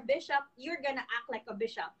 you are a bishop, you're gonna act like a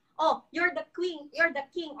bishop. Oh, you're the queen, you're the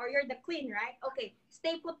king, or you're the queen, right? Okay,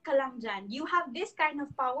 stay put ka lang dyan. You have this kind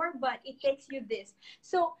of power, but it takes you this.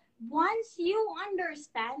 So once you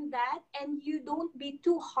understand that, and you don't be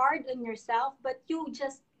too hard on yourself, but you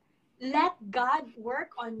just let God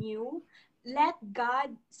work on you, let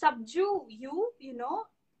God subdue you,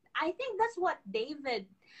 I think that's what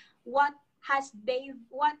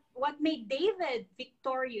made David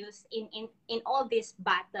victorious in all this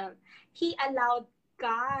battle. He allowed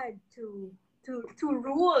God to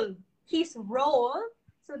rule his role,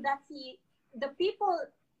 so that the people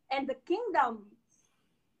and the kingdom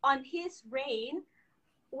on his reign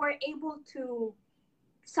were able to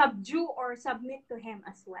subdue or submit to him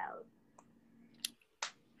as well.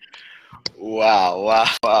 Wow.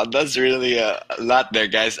 That's really a lot there,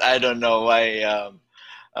 guys. I don't know why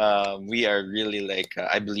we are really like,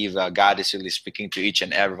 I believe God is really speaking to each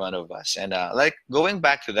and every one of us. And like going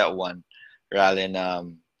back to that one, Ralin,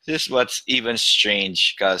 this is what's even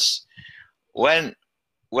strange, because when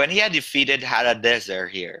he had defeated Hadadezer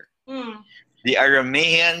here, the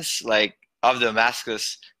Arameans like of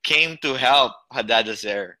Damascus came to help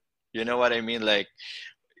Hadadezer. You know what I mean? Like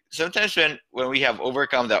sometimes when we have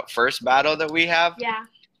overcome that first battle that we have,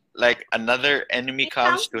 like another enemy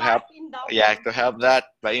comes to help. To help that.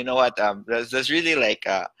 But you know what? That's really like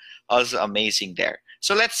also amazing there.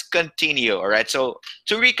 So let's continue. All right. So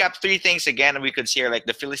to recap, three things again we could see are like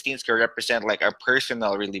the Philistines could represent like our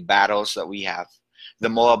personal really battles that we have. The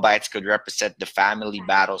Moabites could represent the family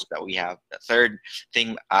battles that we have. The third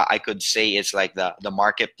thing I could say is like the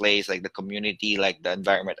marketplace, like the community, like the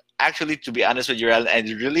environment. Actually, to be honest with you, I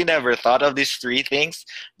really never thought of these three things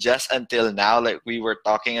just until now. Like we were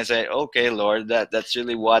talking and said, okay, Lord, that's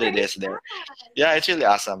really what it is there. Yeah, it's really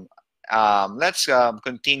awesome. Let's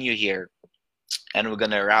continue here. And we're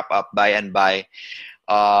going to wrap up by and by.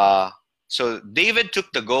 So David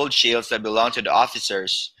took the gold shields that belonged to the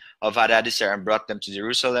officers of Hadadezer and brought them to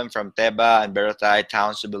Jerusalem from Teba and Berothai,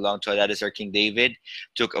 towns who belonged to Hadadezer. King David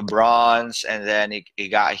took a bronze, and then he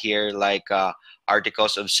got here like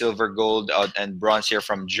articles of silver, gold, and bronze here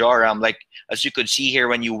from Joram. Like as you could see here,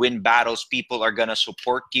 when you win battles, people are gonna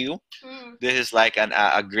support you. This is like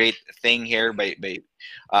a great thing here, by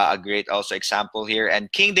a great also example here.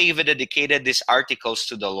 And King David dedicated these articles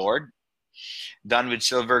to the Lord. Done with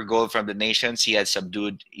silver, gold from the nations, he had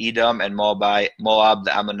subdued Edom and Moab,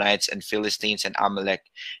 the Ammonites, and Philistines, and Amalek.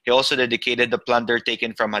 He also dedicated the plunder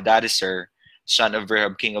taken from Hadadezer, son of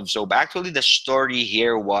Rehob, king of Zobah. Actually, the story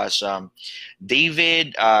here was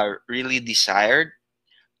David really desired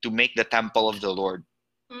to make the temple of the Lord.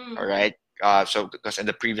 All right. So because in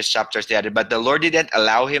the previous chapters they had it, but the Lord didn't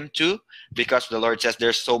allow him to, because the Lord says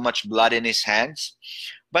there's so much blood in his hands.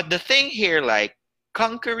 But the thing here, like,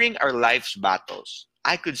 conquering our life's battles,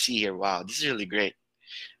 I could see here, wow, this is really great.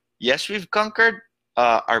 Yes, we've conquered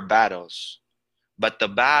our battles, but the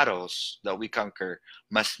battles that we conquer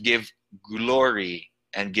must give glory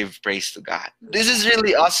and give praise to God. This is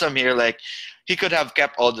really awesome here. Like, he could have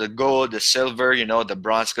kept all the gold, the silver, the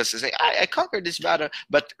bronze, because he's like, I conquered this battle.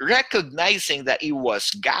 But recognizing that it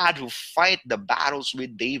was God who fight the battles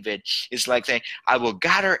with David is like saying, I will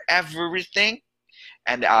gather everything.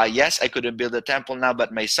 And yes, I couldn't build a temple now,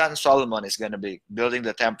 but my son Solomon is going to be building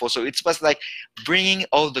the temple. So it was like bringing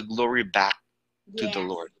all the glory back to the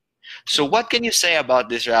Lord. So what can you say about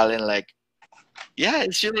this, Ralyn? Like, yeah,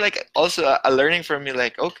 it's really like also a learning for me.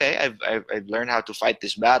 Like, okay, I've learned how to fight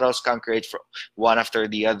these battles, conquer it for one after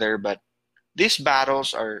the other. But these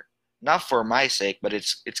battles are not for my sake, but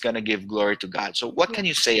it's gonna give glory to God. So what can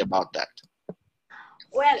you say about that?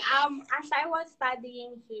 Well, as I was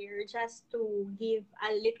studying here, just to give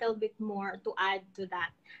a little bit more to add to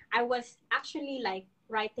that, I was actually like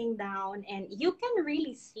writing down, and you can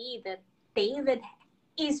really see that David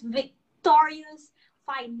is victorious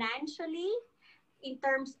financially in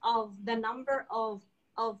terms of the number of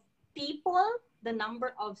people, the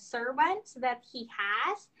number of servants that he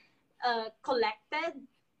has collected,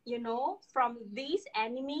 from these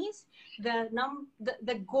enemies,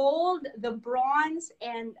 the gold, the bronze,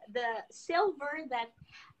 and the silver that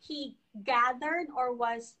he gathered or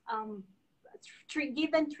was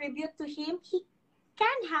given tribute to him. He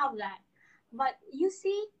can have that. But you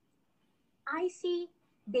see, I see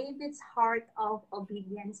David's heart of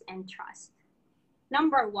obedience and trust.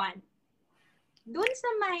 Number one, dun sa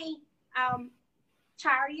may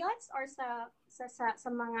chariots or sa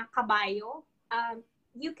mga kabayo,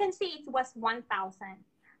 you can see it was 1,000.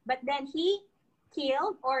 But then he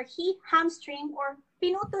killed or he hamstring or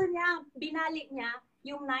pinutol niya, binalik niya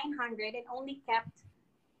yung 900 and only kept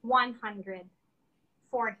 100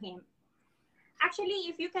 for him.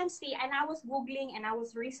 Actually, if you can see, and I was Googling and I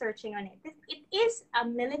was researching on it, it is a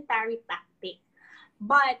military tactic.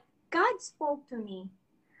 But God spoke to me.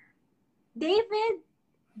 David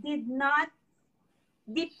did not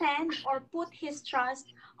depend or put his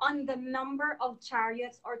trust on the number of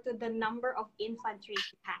chariots or to the number of infantry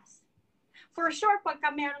he has. For sure, pagka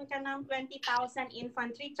meron ka ng 20,000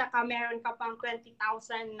 infantry, tsaka meron ka pang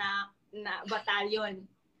 20,000 na battalion,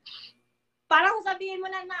 parang sabihin mo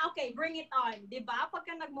na, okay, bring it on. Diba?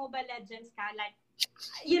 Pagka nag-Mobile Legends ka, like,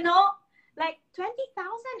 like 20,000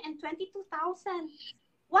 and 22,000.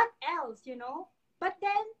 What else, But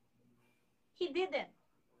then, he didn't.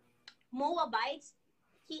 Moabites,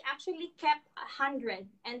 he actually kept 100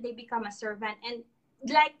 and they become a servant. And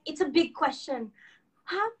like, it's a big question.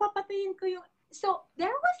 Papatayin ko yung... So,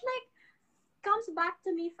 there was like, comes back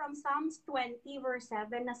to me from Psalms 20 verse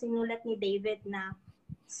 7 na sinulat ni David na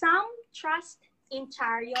some trust in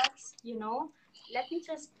chariots, Let me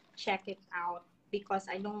just check it out because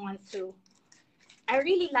I don't want to. I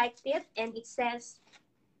really liked it, and it says,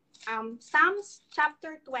 Psalms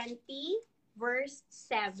chapter 20, verse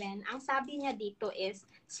 7. Ang sabi niya dito is,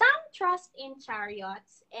 some trust in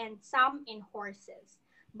chariots and some in horses,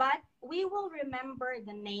 but we will remember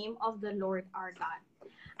the name of the Lord our God.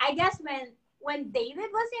 I guess when David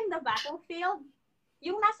was in the battlefield,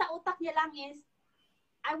 yung nasa utak niya lang is,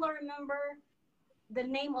 I will remember the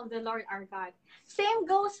name of the Lord our God. Same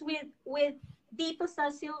goes with dito sa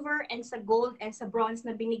silver and sa gold and sa bronze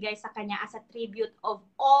na binigay sa kanya as a tribute of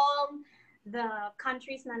all the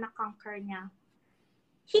countries na nakonquer niya.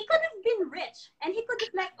 He could have been rich and he could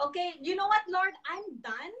have like, okay, you know what, Lord, I'm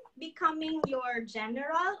done becoming your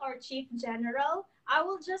general or chief general. I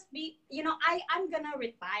will just be, I'm gonna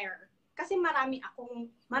retire. Kasi marami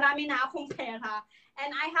na akong pera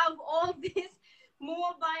and I have all these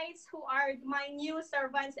Moabites who are my new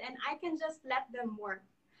servants and I can just let them work.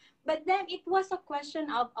 But then it was a question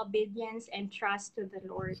of obedience and trust to the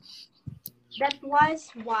Lord. That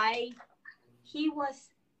was why he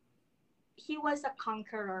was a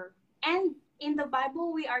conqueror. And in the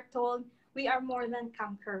Bible, we are told we are more than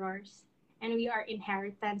conquerors and we are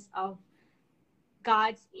inheritance of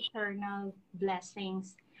God's eternal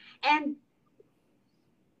blessings. And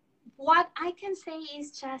what I can say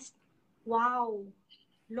is just, wow,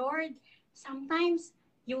 Lord, sometimes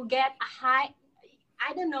you get a high,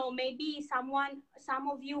 I don't know, maybe some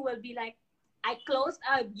of you will be like, I closed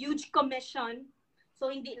a huge commission, so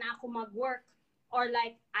hindi na ako mag-work. Or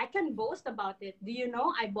like, I can boast about it. Do you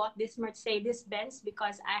know, I bought this Mercedes-Benz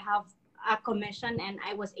because I have a commission and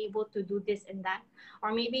I was able to do this and that.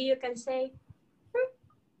 Or maybe you can say,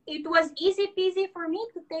 it was easy peasy for me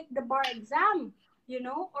to take the bar exam,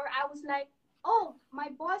 Or I was like, oh, my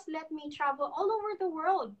boss let me travel all over the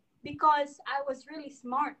world because I was really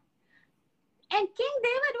smart. And King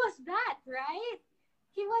David was that, right?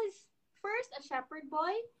 He was first a shepherd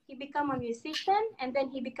boy, he became a musician, and then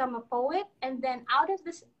he became a poet, and then out of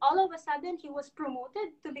this, all of a sudden, he was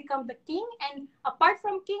promoted to become the king. And apart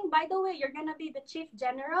from king, by the way, you're gonna be the chief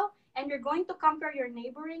general, and you're going to conquer your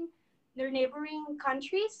neighboring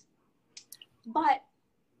countries. But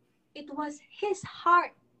it was his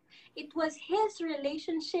heart. It was his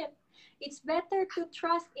relationship. It's better to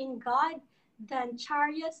trust in God than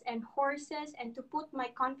chariots and horses and to put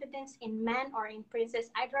my confidence in men or in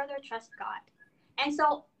princes. I'd rather trust God. And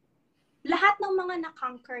so, lahat ng mga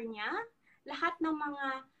na-conquer niya, lahat ng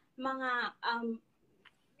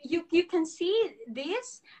you can see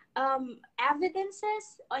this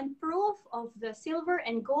evidences and proof of the silver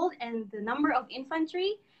and gold and the number of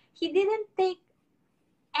infantry. He didn't take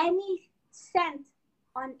any cent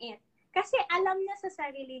on it. Kasi alam niya sa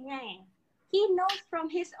sarili niya eh. He knows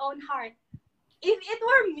from his own heart. If it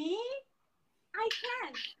were me, I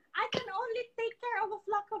can only take care of a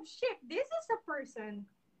flock of sheep. This is a person.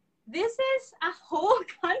 This is a whole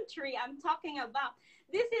country I'm talking about.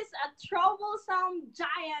 This is a troublesome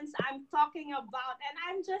giants I'm talking about. And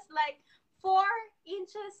I'm just like 4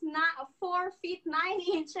 inches, 4 feet, 9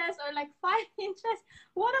 inches, or like 5 inches.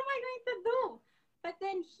 What am I going to do? But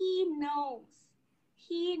then he knows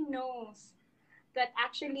that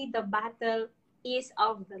actually the battle is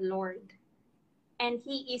of the Lord. And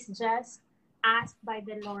he is just asked by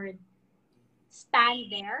the Lord,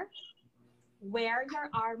 stand there, wear your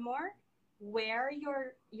armor, wear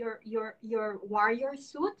your warrior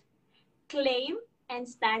suit, claim, and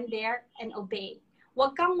stand there and obey.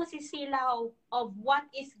 Huwag kang masisilaw of what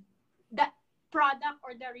is the product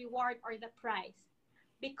or the reward or the prize.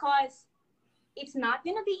 Because it's not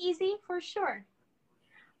going to be easy for sure.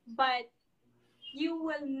 But you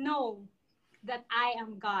will know that I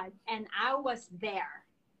am God and I was there.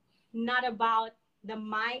 Not about the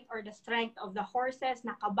might or the strength of the horses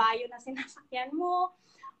na kabayo na sinasakyan mo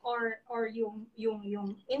or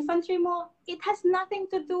yung infantry mo. It has nothing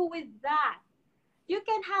to do with that. You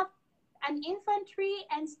can have an infantry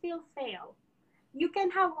and still fail. You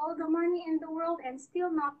can have all the money in the world and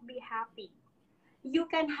still not be happy. You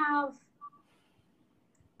can have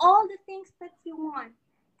all the things that you want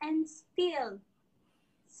and still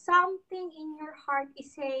something in your heart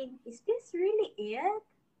is saying, is this really it?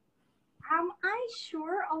 Am I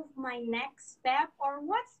sure of my next step or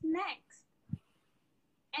what's next?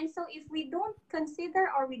 And so if we don't consider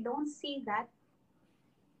or we don't see that,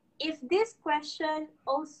 if this question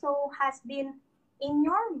also has been in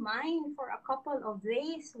your mind for a couple of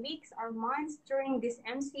days, weeks, or months during this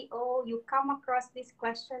MCO, you come across these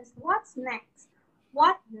questions, what's next?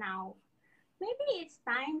 What now? Maybe it's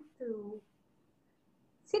time to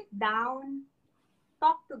sit down,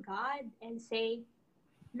 talk to God, and say,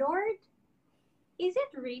 Lord, is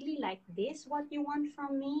it really like this what you want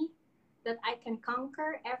from me? That I can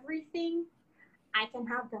conquer everything? I can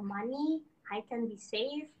have the money, I can be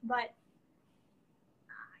safe, but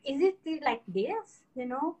is it like this, you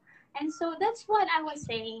know? And so that's what I was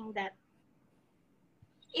saying, that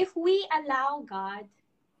if we allow God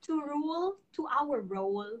to rule to our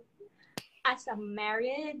role as a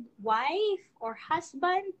married wife or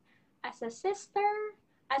husband, as a sister,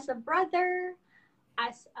 as a brother,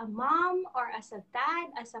 as a mom or as a dad,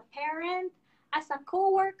 as a parent, as a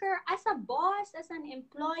coworker, as a boss, as an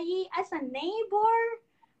employee, as a neighbor,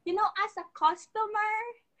 you know, as a customer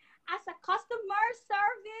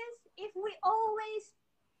service, if we always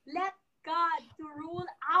let God to rule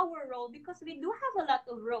our role, because we do have a lot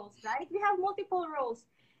of roles, right? We have multiple roles.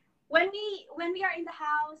 When we are in the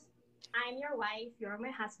house, I'm your wife, you're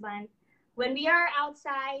my husband. When we are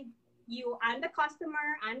outside, I'm the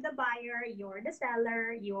customer, I'm the buyer, you're the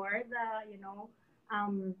seller, you're the,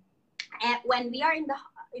 and when we are in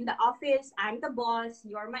the office, I'm the boss,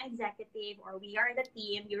 you're my executive, or we are the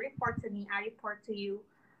team, you report to me, I report to you.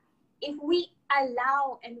 If we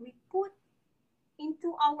allow and we put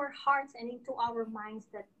into our hearts and into our minds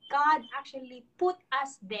that God actually put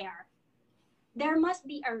us there must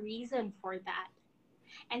be a reason for that.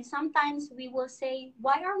 And sometimes we will say,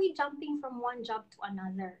 why are we jumping from one job to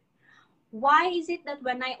another? Why is it that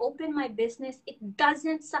when I open my business, it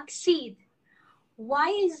doesn't succeed? Why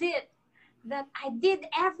is it that I did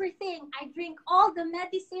everything? I drink all the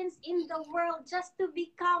medicines in the world just to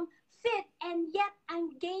become fit, and yet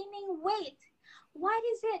I'm gaining weight. What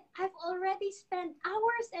is it? I've already spent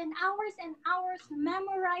hours and hours and hours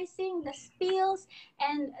memorizing the spills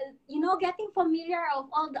and, getting familiar of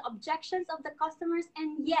all the objections of the customers,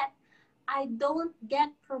 and yet I don't get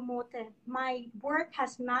promoted. My work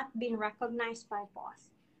has not been recognized by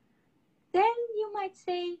boss. Then you might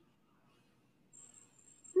say,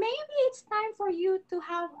 maybe it's time for you to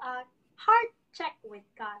have a heart check with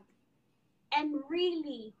God and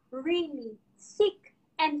really, really seek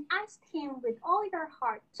and ask Him with all your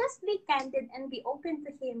heart. Just be candid and be open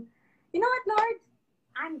to Him. You know what, Lord?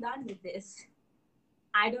 I'm done with this.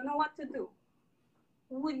 I don't know what to do.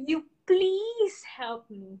 Would you please help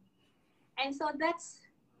me? And so that's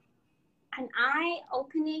an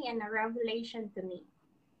eye-opening and a revelation to me.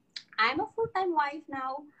 I'm a full-time wife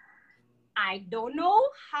now. I don't know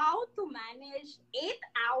how to manage 8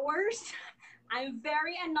 hours. I'm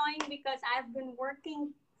very annoying because I've been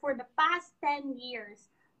working for the past 10 years,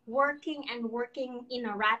 working and working in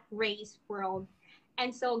a rat race world.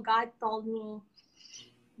 And so God told me,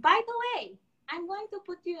 by the way, I'm going to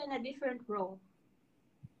put you in a different role.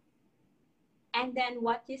 And then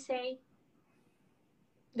what you say?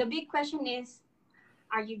 The big question is,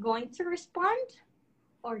 are you going to respond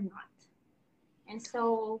or not? And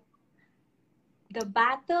so the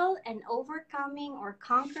battle and overcoming or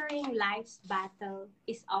conquering life's battle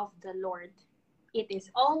is of the Lord. It is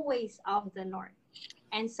always of the Lord.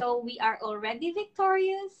 And so we are already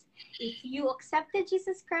victorious. If you accepted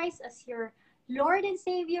Jesus Christ as your Lord and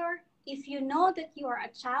Savior, if you know that you are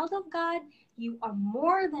a child of God, you are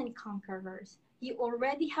more than conquerors. You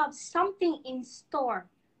already have something in store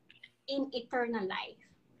in eternal life.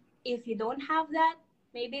 If you don't have that,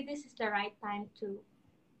 maybe this is the right time to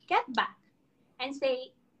get back and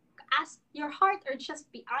say, ask your heart or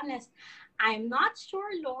just be honest. I'm not sure,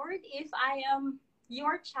 Lord, if I am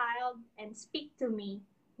your child, and speak to me.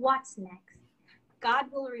 What's next? God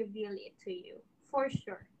will reveal it to you for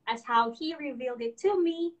sure, as how He revealed it to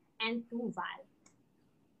me and to Val.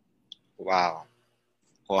 Wow.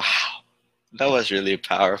 Wow. That was really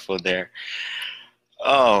powerful there.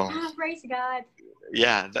 Oh, Praise God.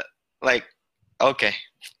 yeah. That, like, okay.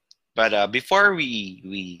 But before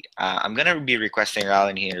I'm gonna be requesting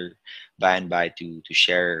Alan here by and by to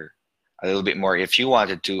share a little bit more if you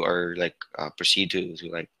wanted to, or like proceed to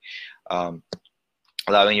like um,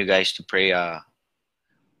 allowing you guys to pray a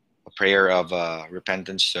prayer of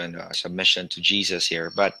repentance and submission to Jesus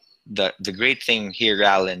here. But the great thing here,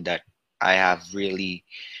 Alan, that I have really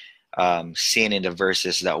seen in the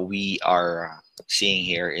verses that we are seeing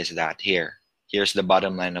here is that here's the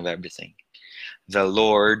bottom line of everything. The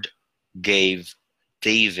Lord gave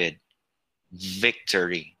David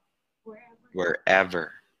victory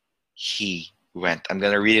wherever he went. I'm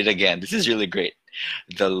going to read it again. This is really great.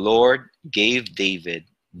 The Lord gave David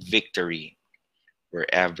victory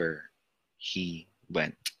wherever he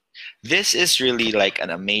went. This is really like an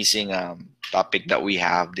amazing topic that we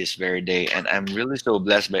have this very day, and I'm really so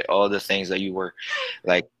blessed by all the things that you were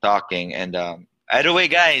like talking. And by the way,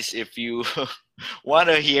 guys, if you want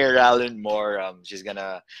to hear Alan more, she's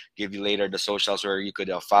gonna give you later the socials where you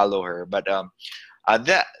could follow her. But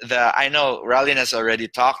the I know Ralin has already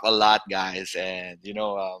talked a lot, guys, and you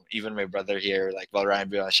know, even my brother here, like, well,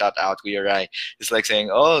 Ryan, shout out to you, right? It's like saying,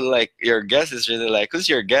 oh, like your guest is really like, who's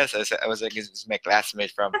your guest? I was like, it's my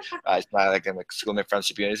classmate from, it's my like my schoolmate from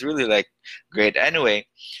CPN. It's really like great. Anyway,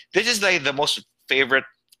 this is like the most favorite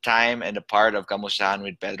time and the part of Kamustahan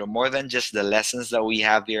with Pedro. More than just the lessons that we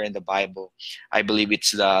have here in the Bible, I believe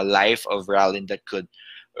it's the life of Ralin that could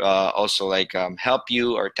also like help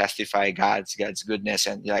you or testify God's goodness,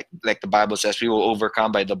 and like the Bible says, we will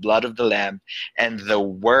overcome by the blood of the Lamb and the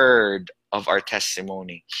word of our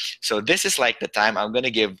testimony. So this is like the time I'm gonna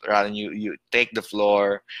give Ralin, you take the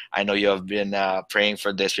floor. I know you have been praying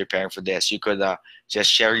for this, preparing for this. You could just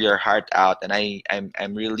share your heart out, and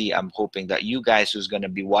I'm hoping that you guys who's gonna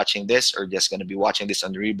be watching this or just gonna be watching this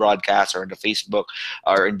on the rebroadcast or on the Facebook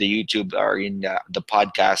or in the YouTube or in the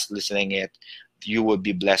podcast listening it, you would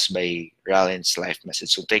be blessed by Ralin's life message.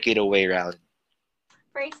 So take it away, Ralin.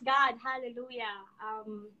 Praise God. Hallelujah.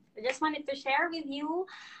 I just wanted to share with you,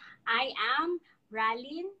 I am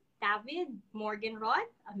Ralin David Morganrod.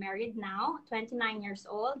 I'm married now, 29 years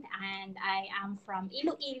old, and I am from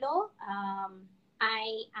Iloilo.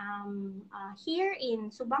 I am here in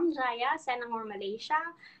Subang Jaya, Senangor, Malaysia,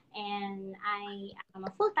 and I am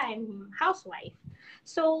a full-time housewife.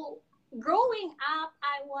 So growing up,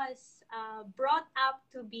 I was brought up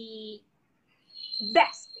to be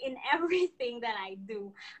best in everything that I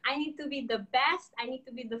do. I need to be the best. I need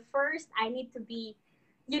to be the first. I need to be,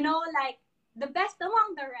 like the best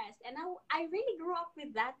among the rest. And I really grew up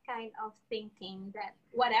with that kind of thinking that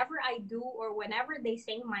whatever I do or whenever they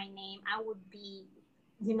say my name, I would be,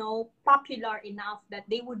 popular enough that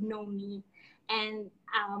they would know me. And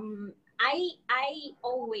I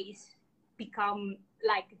always become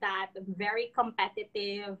like that, very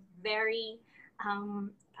competitive, very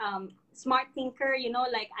um, smart thinker, you know,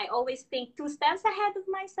 like I always think 2 steps ahead of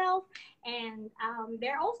myself. And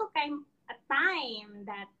there also came a time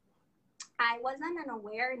that I wasn't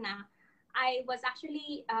unaware na I was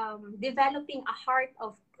actually developing a heart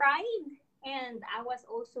of pride, and I was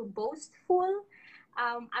also boastful.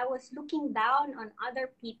 I was looking down on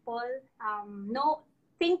other people, no,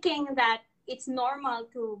 thinking that it's normal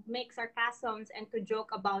to make sarcasms and to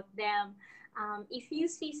joke about them. If you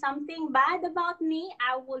see something bad about me,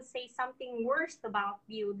 I will say something worse about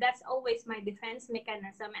you. That's always my defense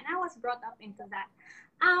mechanism, and I was brought up into that.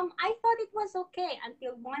 I thought it was okay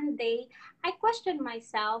until one day I questioned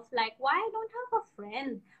myself, like, why I don't have a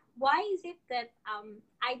friend? Why is it that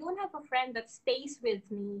I don't have a friend that stays with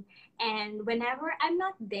me? And whenever I'm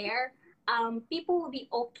not there, people will be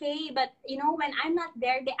okay. But, you know, when I'm not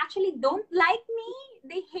there, they actually don't like me.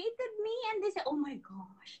 They hated me and they say, oh my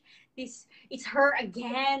gosh, this it's her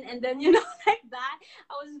again. And then, you know, like that.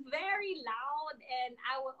 I was very loud and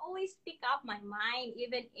I will always speak up my mind,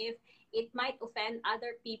 even if it might offend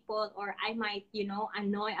other people or I might, you know,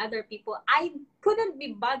 annoy other people. I couldn't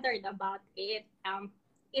be bothered about it.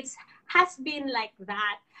 It's has been like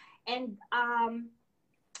that, and uh,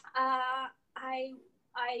 I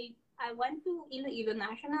I I went to Iloilo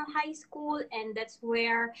National High School, and that's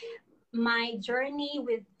where my journey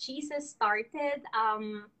with Jesus started.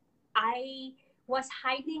 I was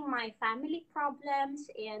hiding my family problems,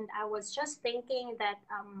 and I was just thinking that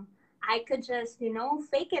I could just, you know,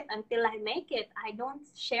 fake it until I make it. I don't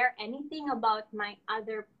share anything about my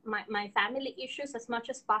family issues as much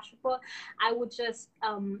as possible. I would just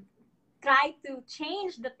try to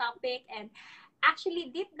change the topic, and actually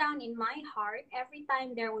deep down in my heart, every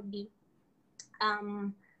time there would be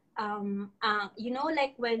um, you know,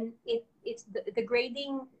 like when it's the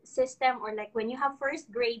grading system, or like when you have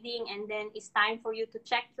first grading and then it's time for you to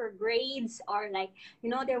check your grades, or like, you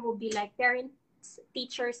know, there will be like parents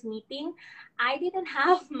teachers meeting. I didn't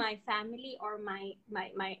have my family or my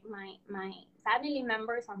family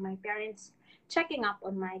members or my parents checking up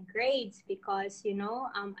on my grades, because, you know,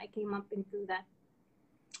 I came up into that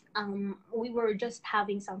we were just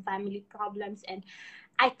having some family problems, and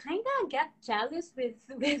I kind of get jealous with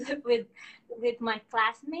with my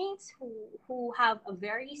classmates who have a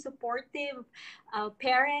very supportive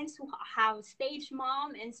parents, who have stage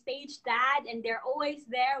mom and stage dad, and they're always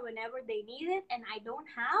there whenever they need it, and I don't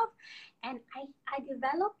have. And I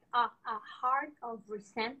developed a heart of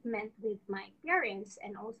resentment with my parents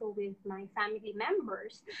and also with my family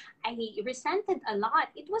members. I resented a lot.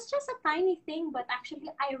 It was just a tiny thing, but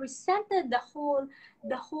actually I resented the whole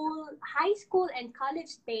high school and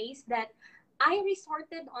college days, that I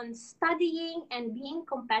resorted on studying and being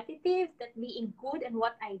competitive, that being good in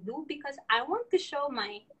what I do, because I want to show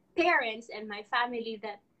my parents and my family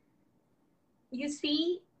that, you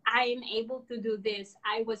see, I'm able to do this.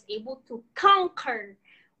 I was able to conquer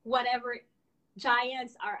whatever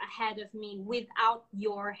giants are ahead of me without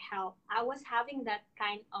your help. I was having that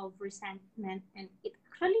kind of resentment, and it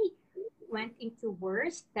actually went into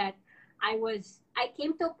worse, that I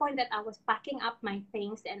came to a point that I was packing up my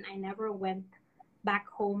things and I never went back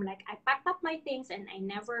home. Like, I packed up my things and I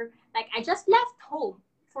never, like, I just left home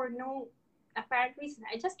for no apparent reason.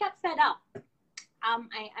 I just got fed up.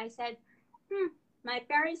 I said, my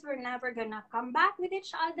parents were never gonna come back with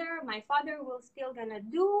each other. My father will still gonna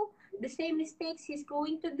do the same mistakes he's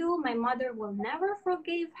going to do. My mother will never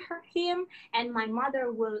forgive him, and my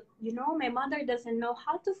mother will, you know, my mother doesn't know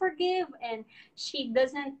how to forgive, and she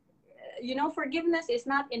doesn't, you know, forgiveness is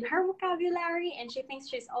not in her vocabulary, and she thinks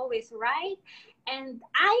she's always right. And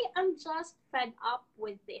I am just fed up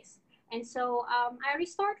with this. And so I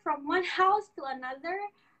resort from one house to another.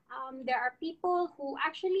 There are people who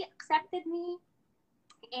actually accepted me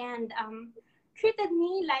and treated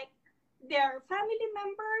me like their family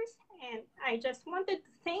members, and I just wanted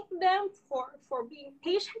to thank them for being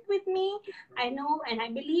patient with me. I know and I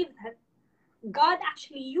believe that God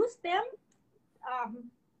actually used them,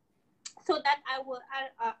 um, so that I will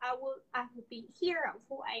be here of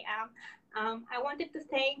who I am. I wanted to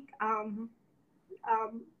thank um,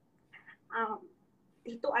 um,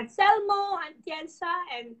 Tito Anselmo, Atienza,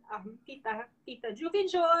 and Tita Juvie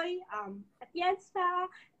Joy, Atienza,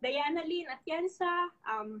 Diana Lynn Atienza,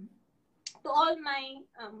 to all my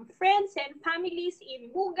friends and families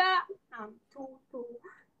in Buga,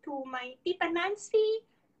 to my Tita Nancy,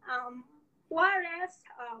 Juarez,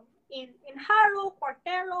 in Haro,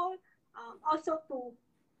 Cortero, also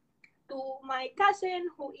to my cousin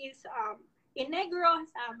who is in Negros,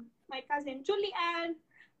 my cousin Julianne,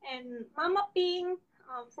 and Mama Ping,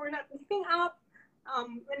 for not giving up.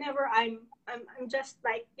 whenever I'm just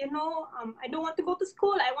like, I don't want to go to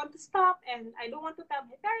school, I want to stop, and I don't want to tell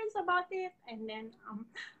my parents about it. And then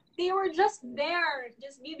they were just there,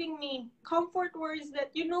 just giving me comfort words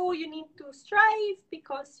that, you need to strive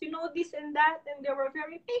because, this and that. And they were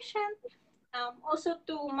very patient. Also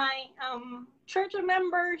to my church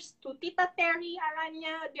members, to Tita Terry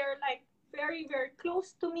Aranya, they're like very, very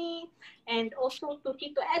close to me. And also to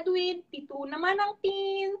Tito Edwin, Tito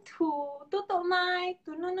Namanangtin, to Tuto Mike,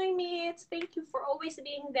 to Nonoy Mitz. Thank you for always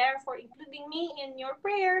being there, for including me in your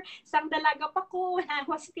prayer. Sang dalaga pa ko when I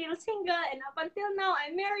was still single, and up until now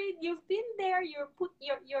I'm married. You've been there. You're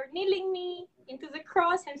kneeling me into the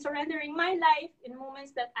cross and surrendering my life in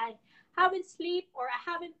moments that I haven't slept or I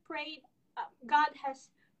haven't prayed. God has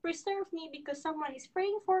preserved me because someone is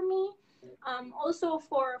praying for me. Also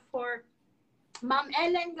for Mom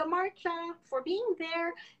Ellen Gamarcha for being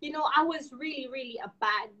there. I was really, really a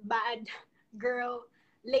bad girl,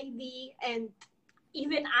 lady, and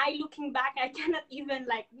even I, looking back, I cannot even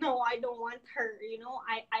like, no, I don't want her.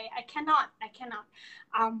 I cannot. I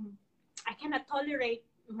cannot tolerate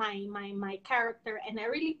my character, and I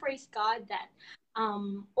really praise God that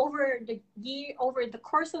over the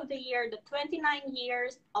course of the year, the 29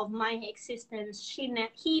 years of my existence, he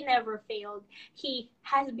never failed. He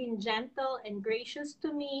has been gentle and gracious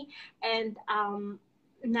to me. And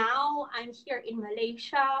now I'm here in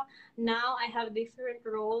Malaysia. Now I have different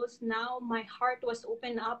roles. Now my heart was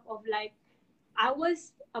opened up of like, I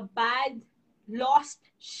was a bad lost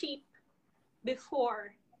sheep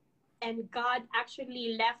before, and God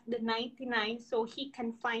actually left the 99 so he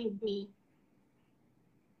can find me.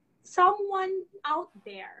 Someone out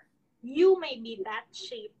there, you may be that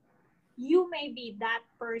sheep. You may be that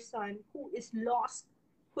person who is lost,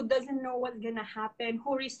 who doesn't know what's gonna happen,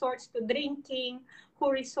 who resorts to drinking,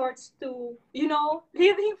 who resorts to,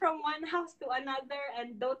 living from one house to another,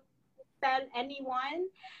 and don't tell anyone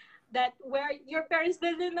that where your parents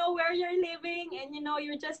doesn't know where you're living, and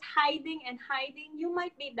you're just hiding and hiding. You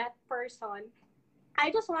might be that person.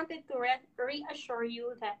 I just wanted to reassure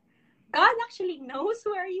you that God actually knows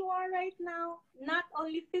where you are right now, not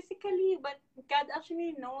only physically, but God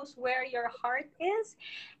actually knows where your heart is,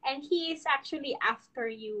 and He is actually after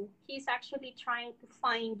you. He's actually trying to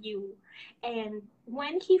find you. And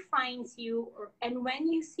when He finds you, and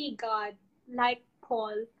when you see God, like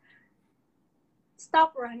Paul,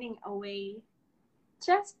 stop running away.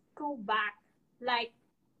 Just go back, like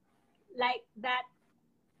that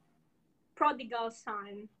prodigal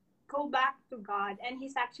son. Go back to God, and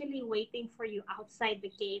He's actually waiting for you outside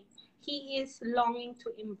the gate. He is longing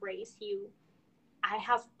to embrace you. I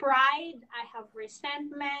have pride, I have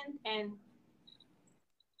resentment, and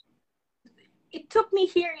it took me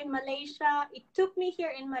here in Malaysia. It took me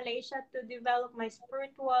here in Malaysia to develop my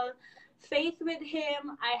spiritual faith with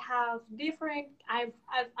Him. I have different. I've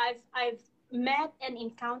met and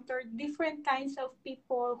encountered different kinds of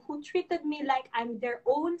people who treated me like I'm their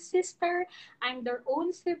own sister, I'm their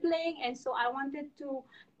own sibling, and so I wanted to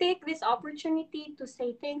take this opportunity to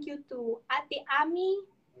say thank you to Ate Ami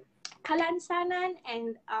Kalansanan,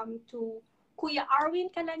 and to Kuya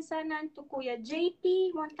Arwin Kalansanan, to Kuya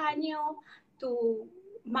JP Montaño,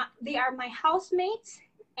 they are my housemates,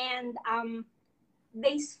 and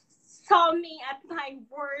they saw me at my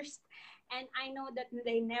worst, and I know that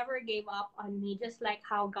they never gave up on me, just like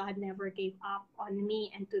how God never gave up on me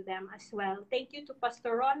and to them as well. Thank you to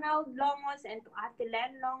Pastor Ronald Longos and to Ate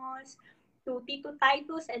Len Longos, to Tito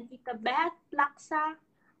Titus and Tita Beth Laksa,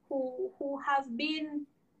 who have been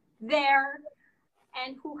there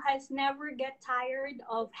and who has never get tired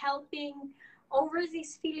of helping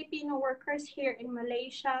overseas Filipino workers here in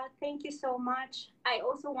Malaysia. Thank you so much. I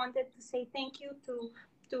also wanted to say thank you to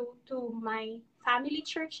my family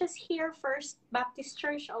churches here, First Baptist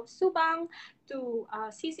Church of Subang, to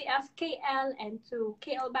CCF KL, and to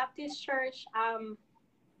KL Baptist Church.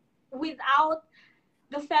 Without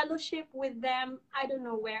the fellowship with them, I don't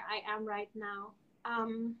know where I am right now.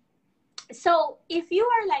 So if you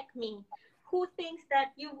are like me, who thinks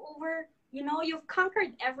that you've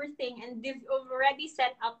conquered everything and you've already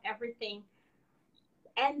set up everything,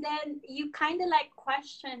 and then you kind of like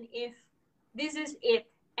question if this is it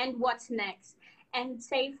and what's next, and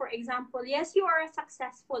say, for example, yes, you are a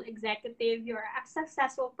successful executive, you're a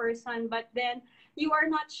successful person, but then you are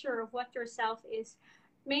not sure of what yourself is.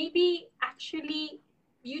 Maybe actually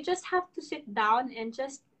you just have to sit down and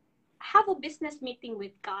just have a business meeting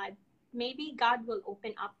with God. Maybe God will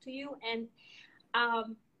open up to you, and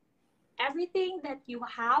everything that you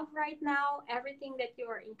have right now, everything that you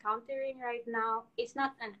are encountering right now is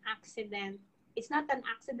not an accident. It's not an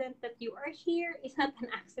accident that you are here. It's not an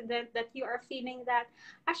accident that you are feeling that.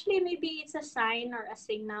 Actually, maybe it's a sign or a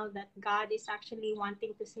signal that God is actually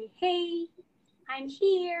wanting to say, hey, I'm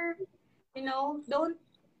here. You know,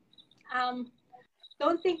 um,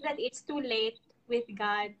 don't think that it's too late with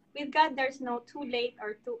God. With God, there's no too late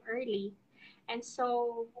or too early. And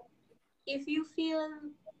so, if you feel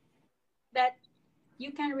that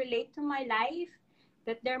you can relate to my life,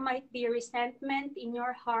 that there might be resentment in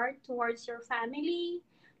your heart towards your family,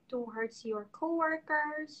 towards your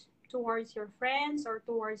coworkers, towards your friends, or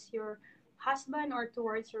towards your husband or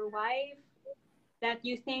towards your wife, that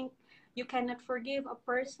you think you cannot forgive a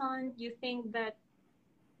person, you think that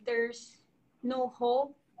there's no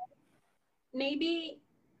hope. Maybe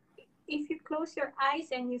if you close your eyes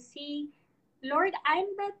and you see, Lord, I'm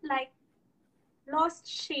that like lost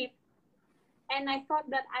sheep, and I thought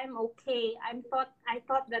that I'm okay. I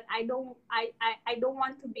thought that I don't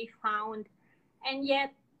want to be found. And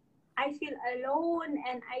yet I feel alone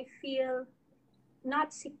and I feel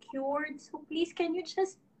not secured. So please, can you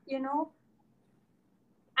just, you know,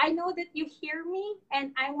 I know that you hear me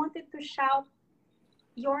and I wanted to shout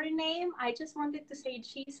your name. I just wanted to say,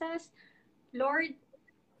 Jesus, Lord,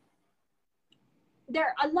 there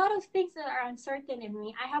are a lot of things that are uncertain in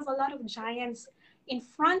me. I have a lot of giants in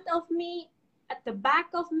front of me, at the back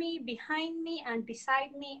of me, behind me, and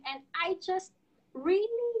beside me. And I just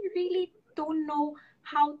really don't know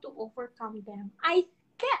how to overcome them. I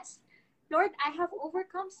guess, Lord, I have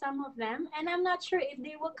overcome some of them, and I'm not sure if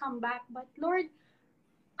they will come back. But Lord,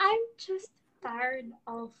 I'm just tired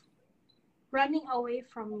of running away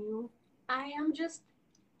from you. I am just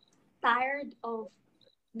tired of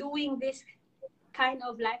doing this kind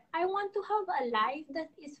of life. I want to have a life that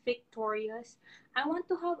is victorious. I want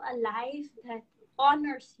to have a life that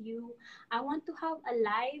honors you. I want to have a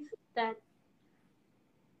life that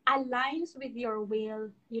aligns with your will,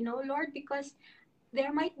 you know, Lord, because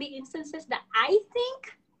there might be instances that I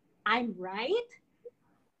think I'm right,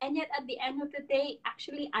 and yet at the end of the day,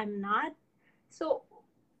 actually, I'm not. So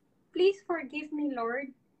please forgive me, Lord,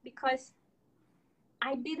 because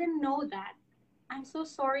I didn't know that. I'm so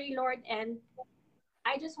sorry, Lord, and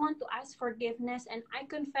I just want to ask forgiveness, and I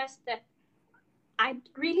confess that I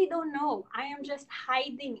really don't know. I am just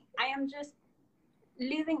hiding. I am just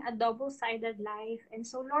living a double-sided life. And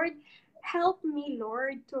so, Lord, help me,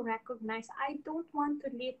 Lord, to recognize I don't want to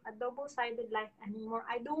live a double-sided life anymore.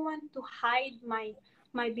 I don't want to hide my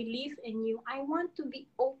belief in you. I want to be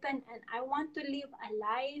open and I want to live a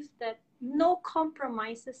life that no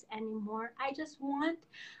compromises anymore. I just want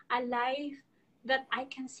a life that I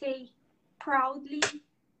can say proudly,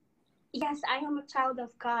 yes, I am a child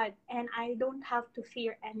of God and I don't have to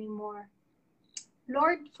fear anymore.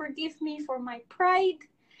 Lord, forgive me for my pride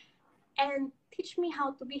and teach me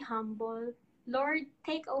how to be humble. Lord,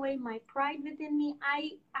 take away my pride within me.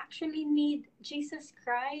 I actually need Jesus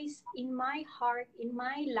Christ in my heart, in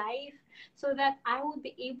my life, so that I will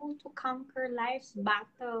be able to conquer life's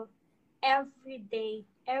battle every day,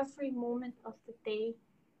 every moment of the day.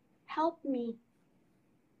 Help me.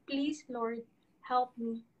 Please, Lord, help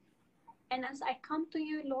me. And as I come to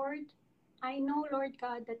you, Lord, I know, Lord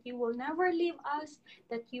God, that you will never leave us,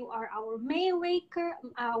 that you are our way maker,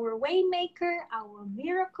 our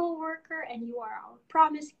miracle worker, and you are our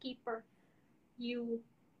promise keeper. You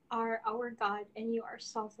are our God and you are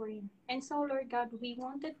sovereign. And so, Lord God, we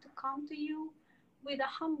wanted to come to you with a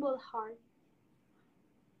humble heart.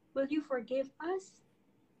 Will you forgive us?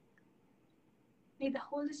 May the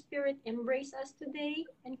Holy Spirit embrace us today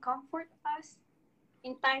and comfort us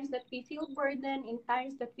in times that we feel burdened, in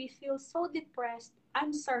times that we feel so depressed,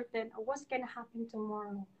 uncertain of what's going to happen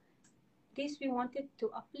tomorrow. This we wanted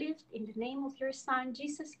to uplift in the name of your Son,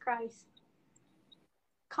 Jesus Christ.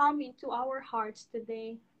 Come into our hearts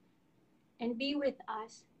today and be with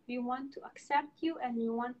us. We want to accept you and we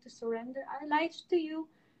want to surrender our lives to you.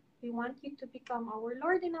 We want you to become our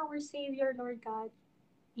Lord and our Savior, Lord God.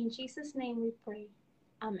 In Jesus' name we pray.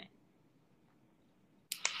 Amen.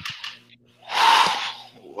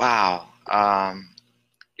 Wow.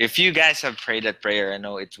 If you guys have prayed that prayer, I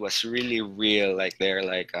know it was really real. Like there,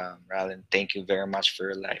 like Ralyn, thank you very much for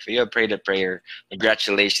your life. If you have prayed that prayer,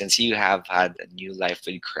 congratulations, you have had a new life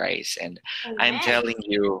with Christ. And Amen. I'm telling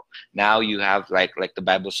you, now you have like the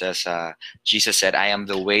Bible says, Jesus said, "I am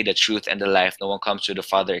the way, the truth, and the life. No one comes to the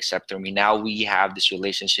Father except through me." Now we have this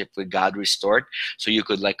relationship with God restored, so you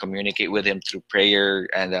could like communicate with Him through prayer.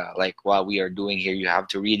 And like what we are doing here, you have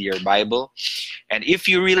to read your Bible. And if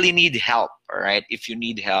you really need help, all right, if you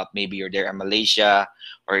need help, maybe you're there in Malaysia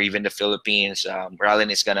or even the Philippines,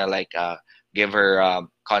 Ralyn is gonna like give her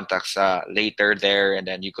contacts later there, and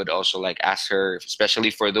then you could also like ask her,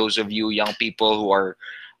 especially for those of you young people who are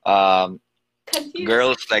um, Confused.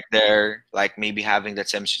 girls like they're like maybe having that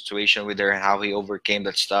same situation with her and how he overcame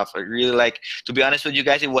that stuff. I really like, to be honest with you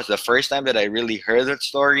guys, it was the first time that I really heard that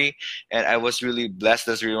story, and I was really blessed.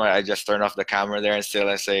 That's the reason why I just turned off the camera there and still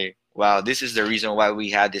I say, wow, this is the reason why we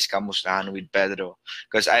had this kamustahan with Pedro,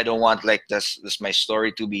 because I don't want like this my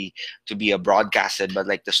story to be a broadcasted, but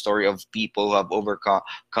like the story of people who have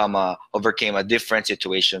overcame a different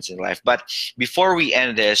situations in life. But before we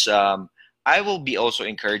end this, I will be also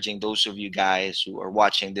encouraging those of you guys who are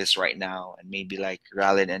watching this right now, and maybe like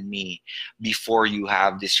Ralin and me, before you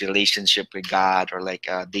have this relationship with God, or like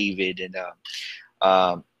David and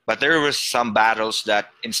but there was some battles that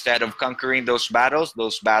instead of conquering those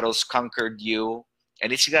battles conquered you,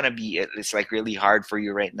 and it's like really hard for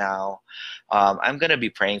you right now. I'm gonna be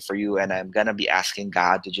praying for you, and I'm gonna be asking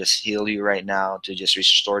God to just heal you right now, to just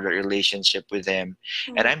restore the relationship with Him.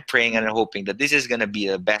 And I'm praying and hoping that this is gonna be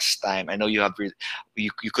the best time. I know you have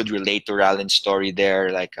you could relate to Ralin's story there,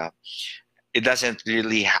 like it doesn't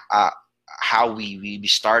really how we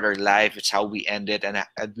start our life, it's how we end it, and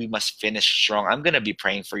we must finish strong. I'm going to be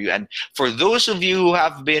praying for you, and for those of you who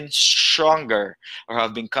have been stronger or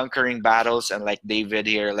have been conquering battles, and like David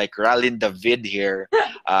here, like Ralin David here,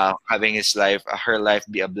 having his life her life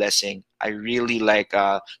be a blessing, I really like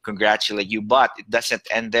congratulate you. But it doesn't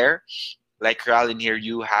end there. Like Ralin here,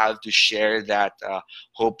 you have to share that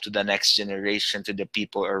hope to the next generation, to the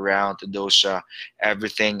people around, to those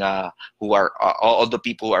everything who are all the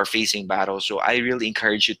people who are facing battles. So I really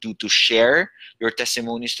encourage you to share your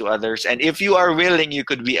testimonies to others. And if you are willing, you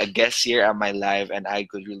could be a guest here at my live, and I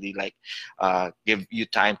could really like give you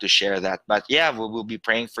time to share that. But yeah, we'll be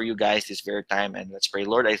praying for you guys this very time, and let's pray.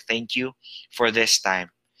 Lord, I thank you for this time,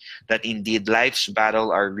 that indeed life's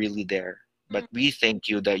battle are really there. But we thank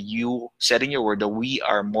you that you said in your word that we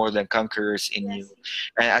are more than conquerors in you.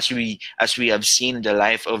 And as we have seen the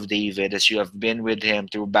life of David, as you have been with him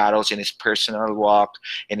through battles in his personal walk,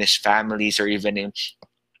 in his families, or even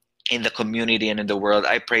in the community and in the world,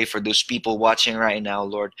 I pray for those people watching right now,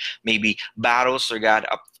 Lord. Maybe battles, or God,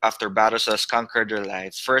 after battles has conquered their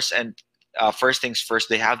lives. First things first,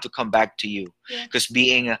 they have to come back to you, because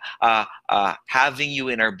being having you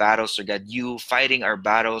in our battles, or God, you fighting our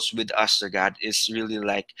battles with us, or God, is really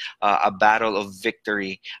like a battle of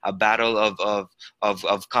victory, a battle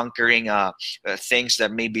of conquering things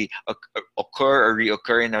that maybe occur or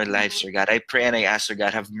reoccur in our lives, or God. I pray and I ask, or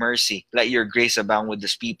God, have mercy, let your grace abound with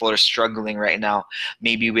these people who are struggling right now,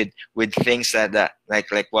 maybe with things that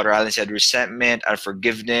like what Alan said, resentment,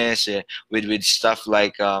 unforgiveness, with stuff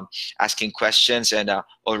like asking questions, and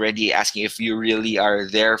already asking if you really are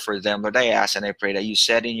there for them. Lord, I ask and I pray that you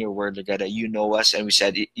said in your word, Lord God, that you know us, and you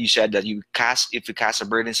said that if you cast the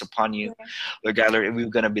burdens upon you, Lord God, Lord, we're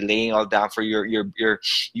gonna be laying all down for you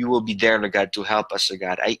will be there, Lord God, to help us, Lord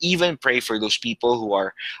God. I even pray for those people who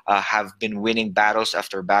are have been winning battles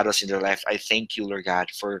after battles in their life. I thank you, Lord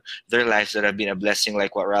God, for their lives that have been a blessing,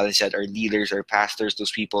 like what Raleigh said, our leaders, our pastors,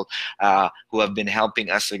 those people who have been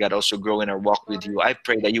helping us, Lord God, also grow in our walk with you. I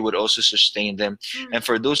pray that you would also sustain them. And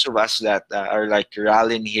for those of us that are like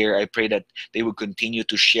Ralin here, I pray that they would continue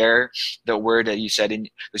to share the word that you said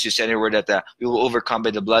as you said in your word, that we will overcome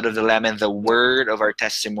by the blood of the Lamb and the word of our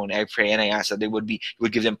testimony. I pray and I ask that they would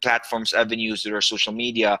give them platforms, avenues to their social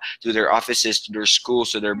media, to their offices, to their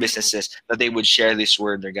schools, to their businesses, that they would share this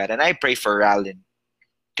word, Lord God. And I pray for Ralin.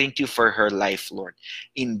 Thank you for her life, Lord.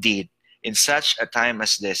 Indeed, in such a time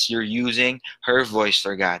as this, you're using her voice,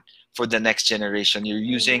 Lord God, for the next generation. You're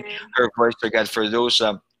using her voice, Lord God, for those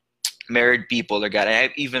married people, Lord God. And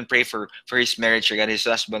I even pray for his marriage, Lord God, his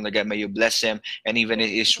husband, Lord God, may you bless him, and even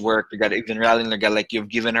his work, Lord God, even Ralin, Lord God, like you've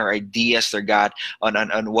given her ideas, Lord God,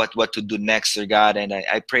 on what to do next, Lord God. And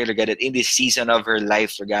I pray, Lord God, that in this season of her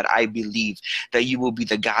life, Lord God, I believe that you will be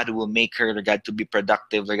the God who will make her, Lord God, to be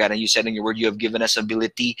productive, Lord God. And you said in your word, you have given us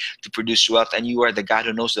ability to produce wealth, and you are the God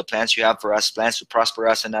who knows the plans you have for us, plans to prosper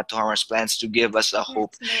us and not to harm us, plans to give us a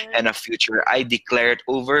hope and a future. I declare it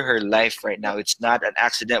over her life right now. It's not an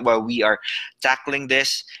accident while we are tackling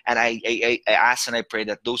this, and I ask and I pray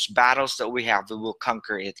that those battles that we have, we will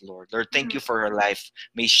conquer it, Lord. Lord, thank you for her life.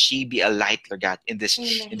 May she be a light, Lord God, in this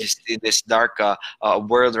dark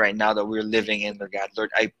world right now that we're living in, Lord God. Lord,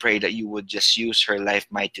 I pray that you would just use her life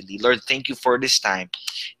mightily. Lord, thank you for this time.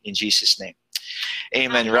 In Jesus' name.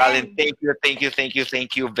 Amen. Ralin,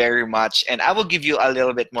 thank you very much. And I will give you a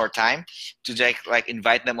little bit more time to like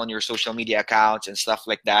invite them on your social media accounts and stuff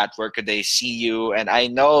like that. Where could they see you? And I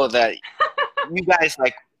know that you guys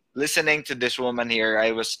like listening to this woman here,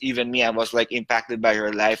 I was like impacted by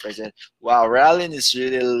her life. I said, wow, Ralyn is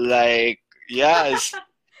really like, yes,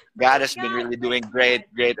 God Praise has been God, really doing praise God.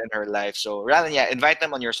 great in her life. So Ralyn, yeah, invite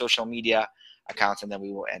them on your social media accounts, and then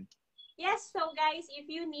we will end. Yes, so guys, if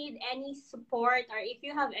you need any support or if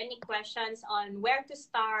you have any questions on where to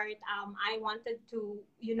start, I wanted to,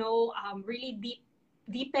 really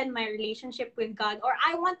deepen my relationship with God, or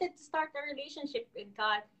I wanted to start a relationship with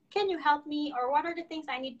God. Can you help me? Or what are the things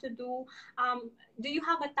I need to do? Do you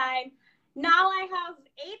have a time? Now I have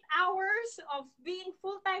 8 hours of being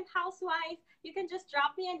full-time housewife. You can just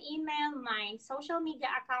drop me an email. My social media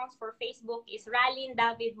accounts for Facebook is Ralyn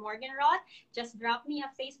David Morgenroth. Just drop me a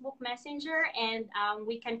Facebook Messenger, and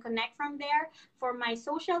we can connect from there. For my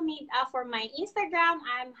social media, for my Instagram,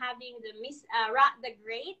 I'm having the Miss Ra the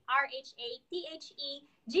Great, RHATHEGREAT.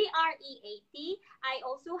 I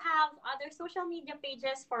also have other social media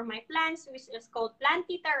pages for my plants, which is called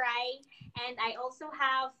Plantita Rai, and I also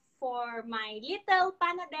have for my little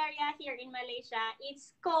panaderia here in Malaysia.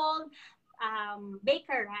 It's called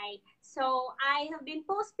Baker Right. So I have been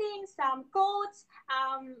posting some quotes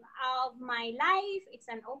of my life. It's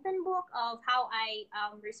an open book of how I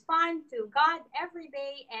respond to God every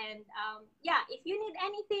day. And yeah, if you need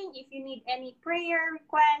anything, if you need any prayer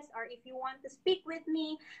requests, or if you want to speak with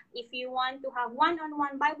me, if you want to have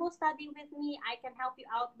one-on-one Bible study with me, I can help you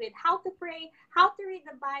out with how to pray, how to read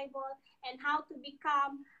the Bible, and how to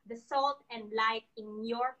become the salt and light in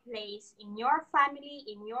your place, in your family,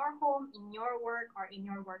 in your home, in your work, or in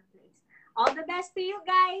your workplace. All the best to you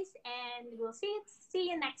guys, and we'll see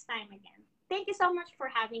you next time again. Thank you so much for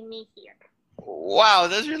having me here. Wow,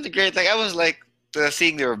 that's really great. Like I was like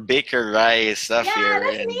seeing their Baker Rye stuff Yeah, here,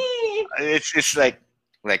 that's and me. it's like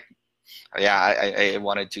yeah, I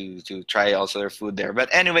wanted to try also their food there. But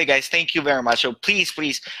anyway, guys, thank you very much. So please,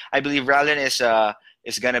 I believe Ralyn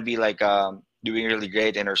is gonna be like doing really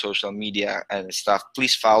great in her social media and stuff.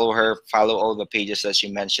 Please follow her, follow all the pages that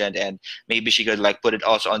she mentioned, and maybe she could like put it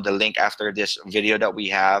also on the link after this video that we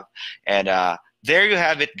have. And there you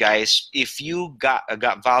have it, guys. If you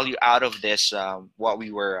got value out of this, what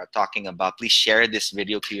we were talking about, please share this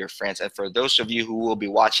video to your friends. And for those of you who will be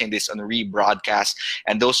watching this on rebroadcast,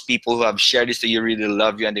 and those people who have shared this to you really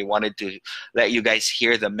love you, and they wanted to let you guys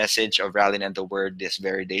hear the message of Ralyn and the word this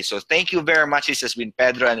very day. So thank you very much. This has been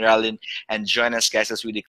Pedro and Ralyn, and join us, guys, as we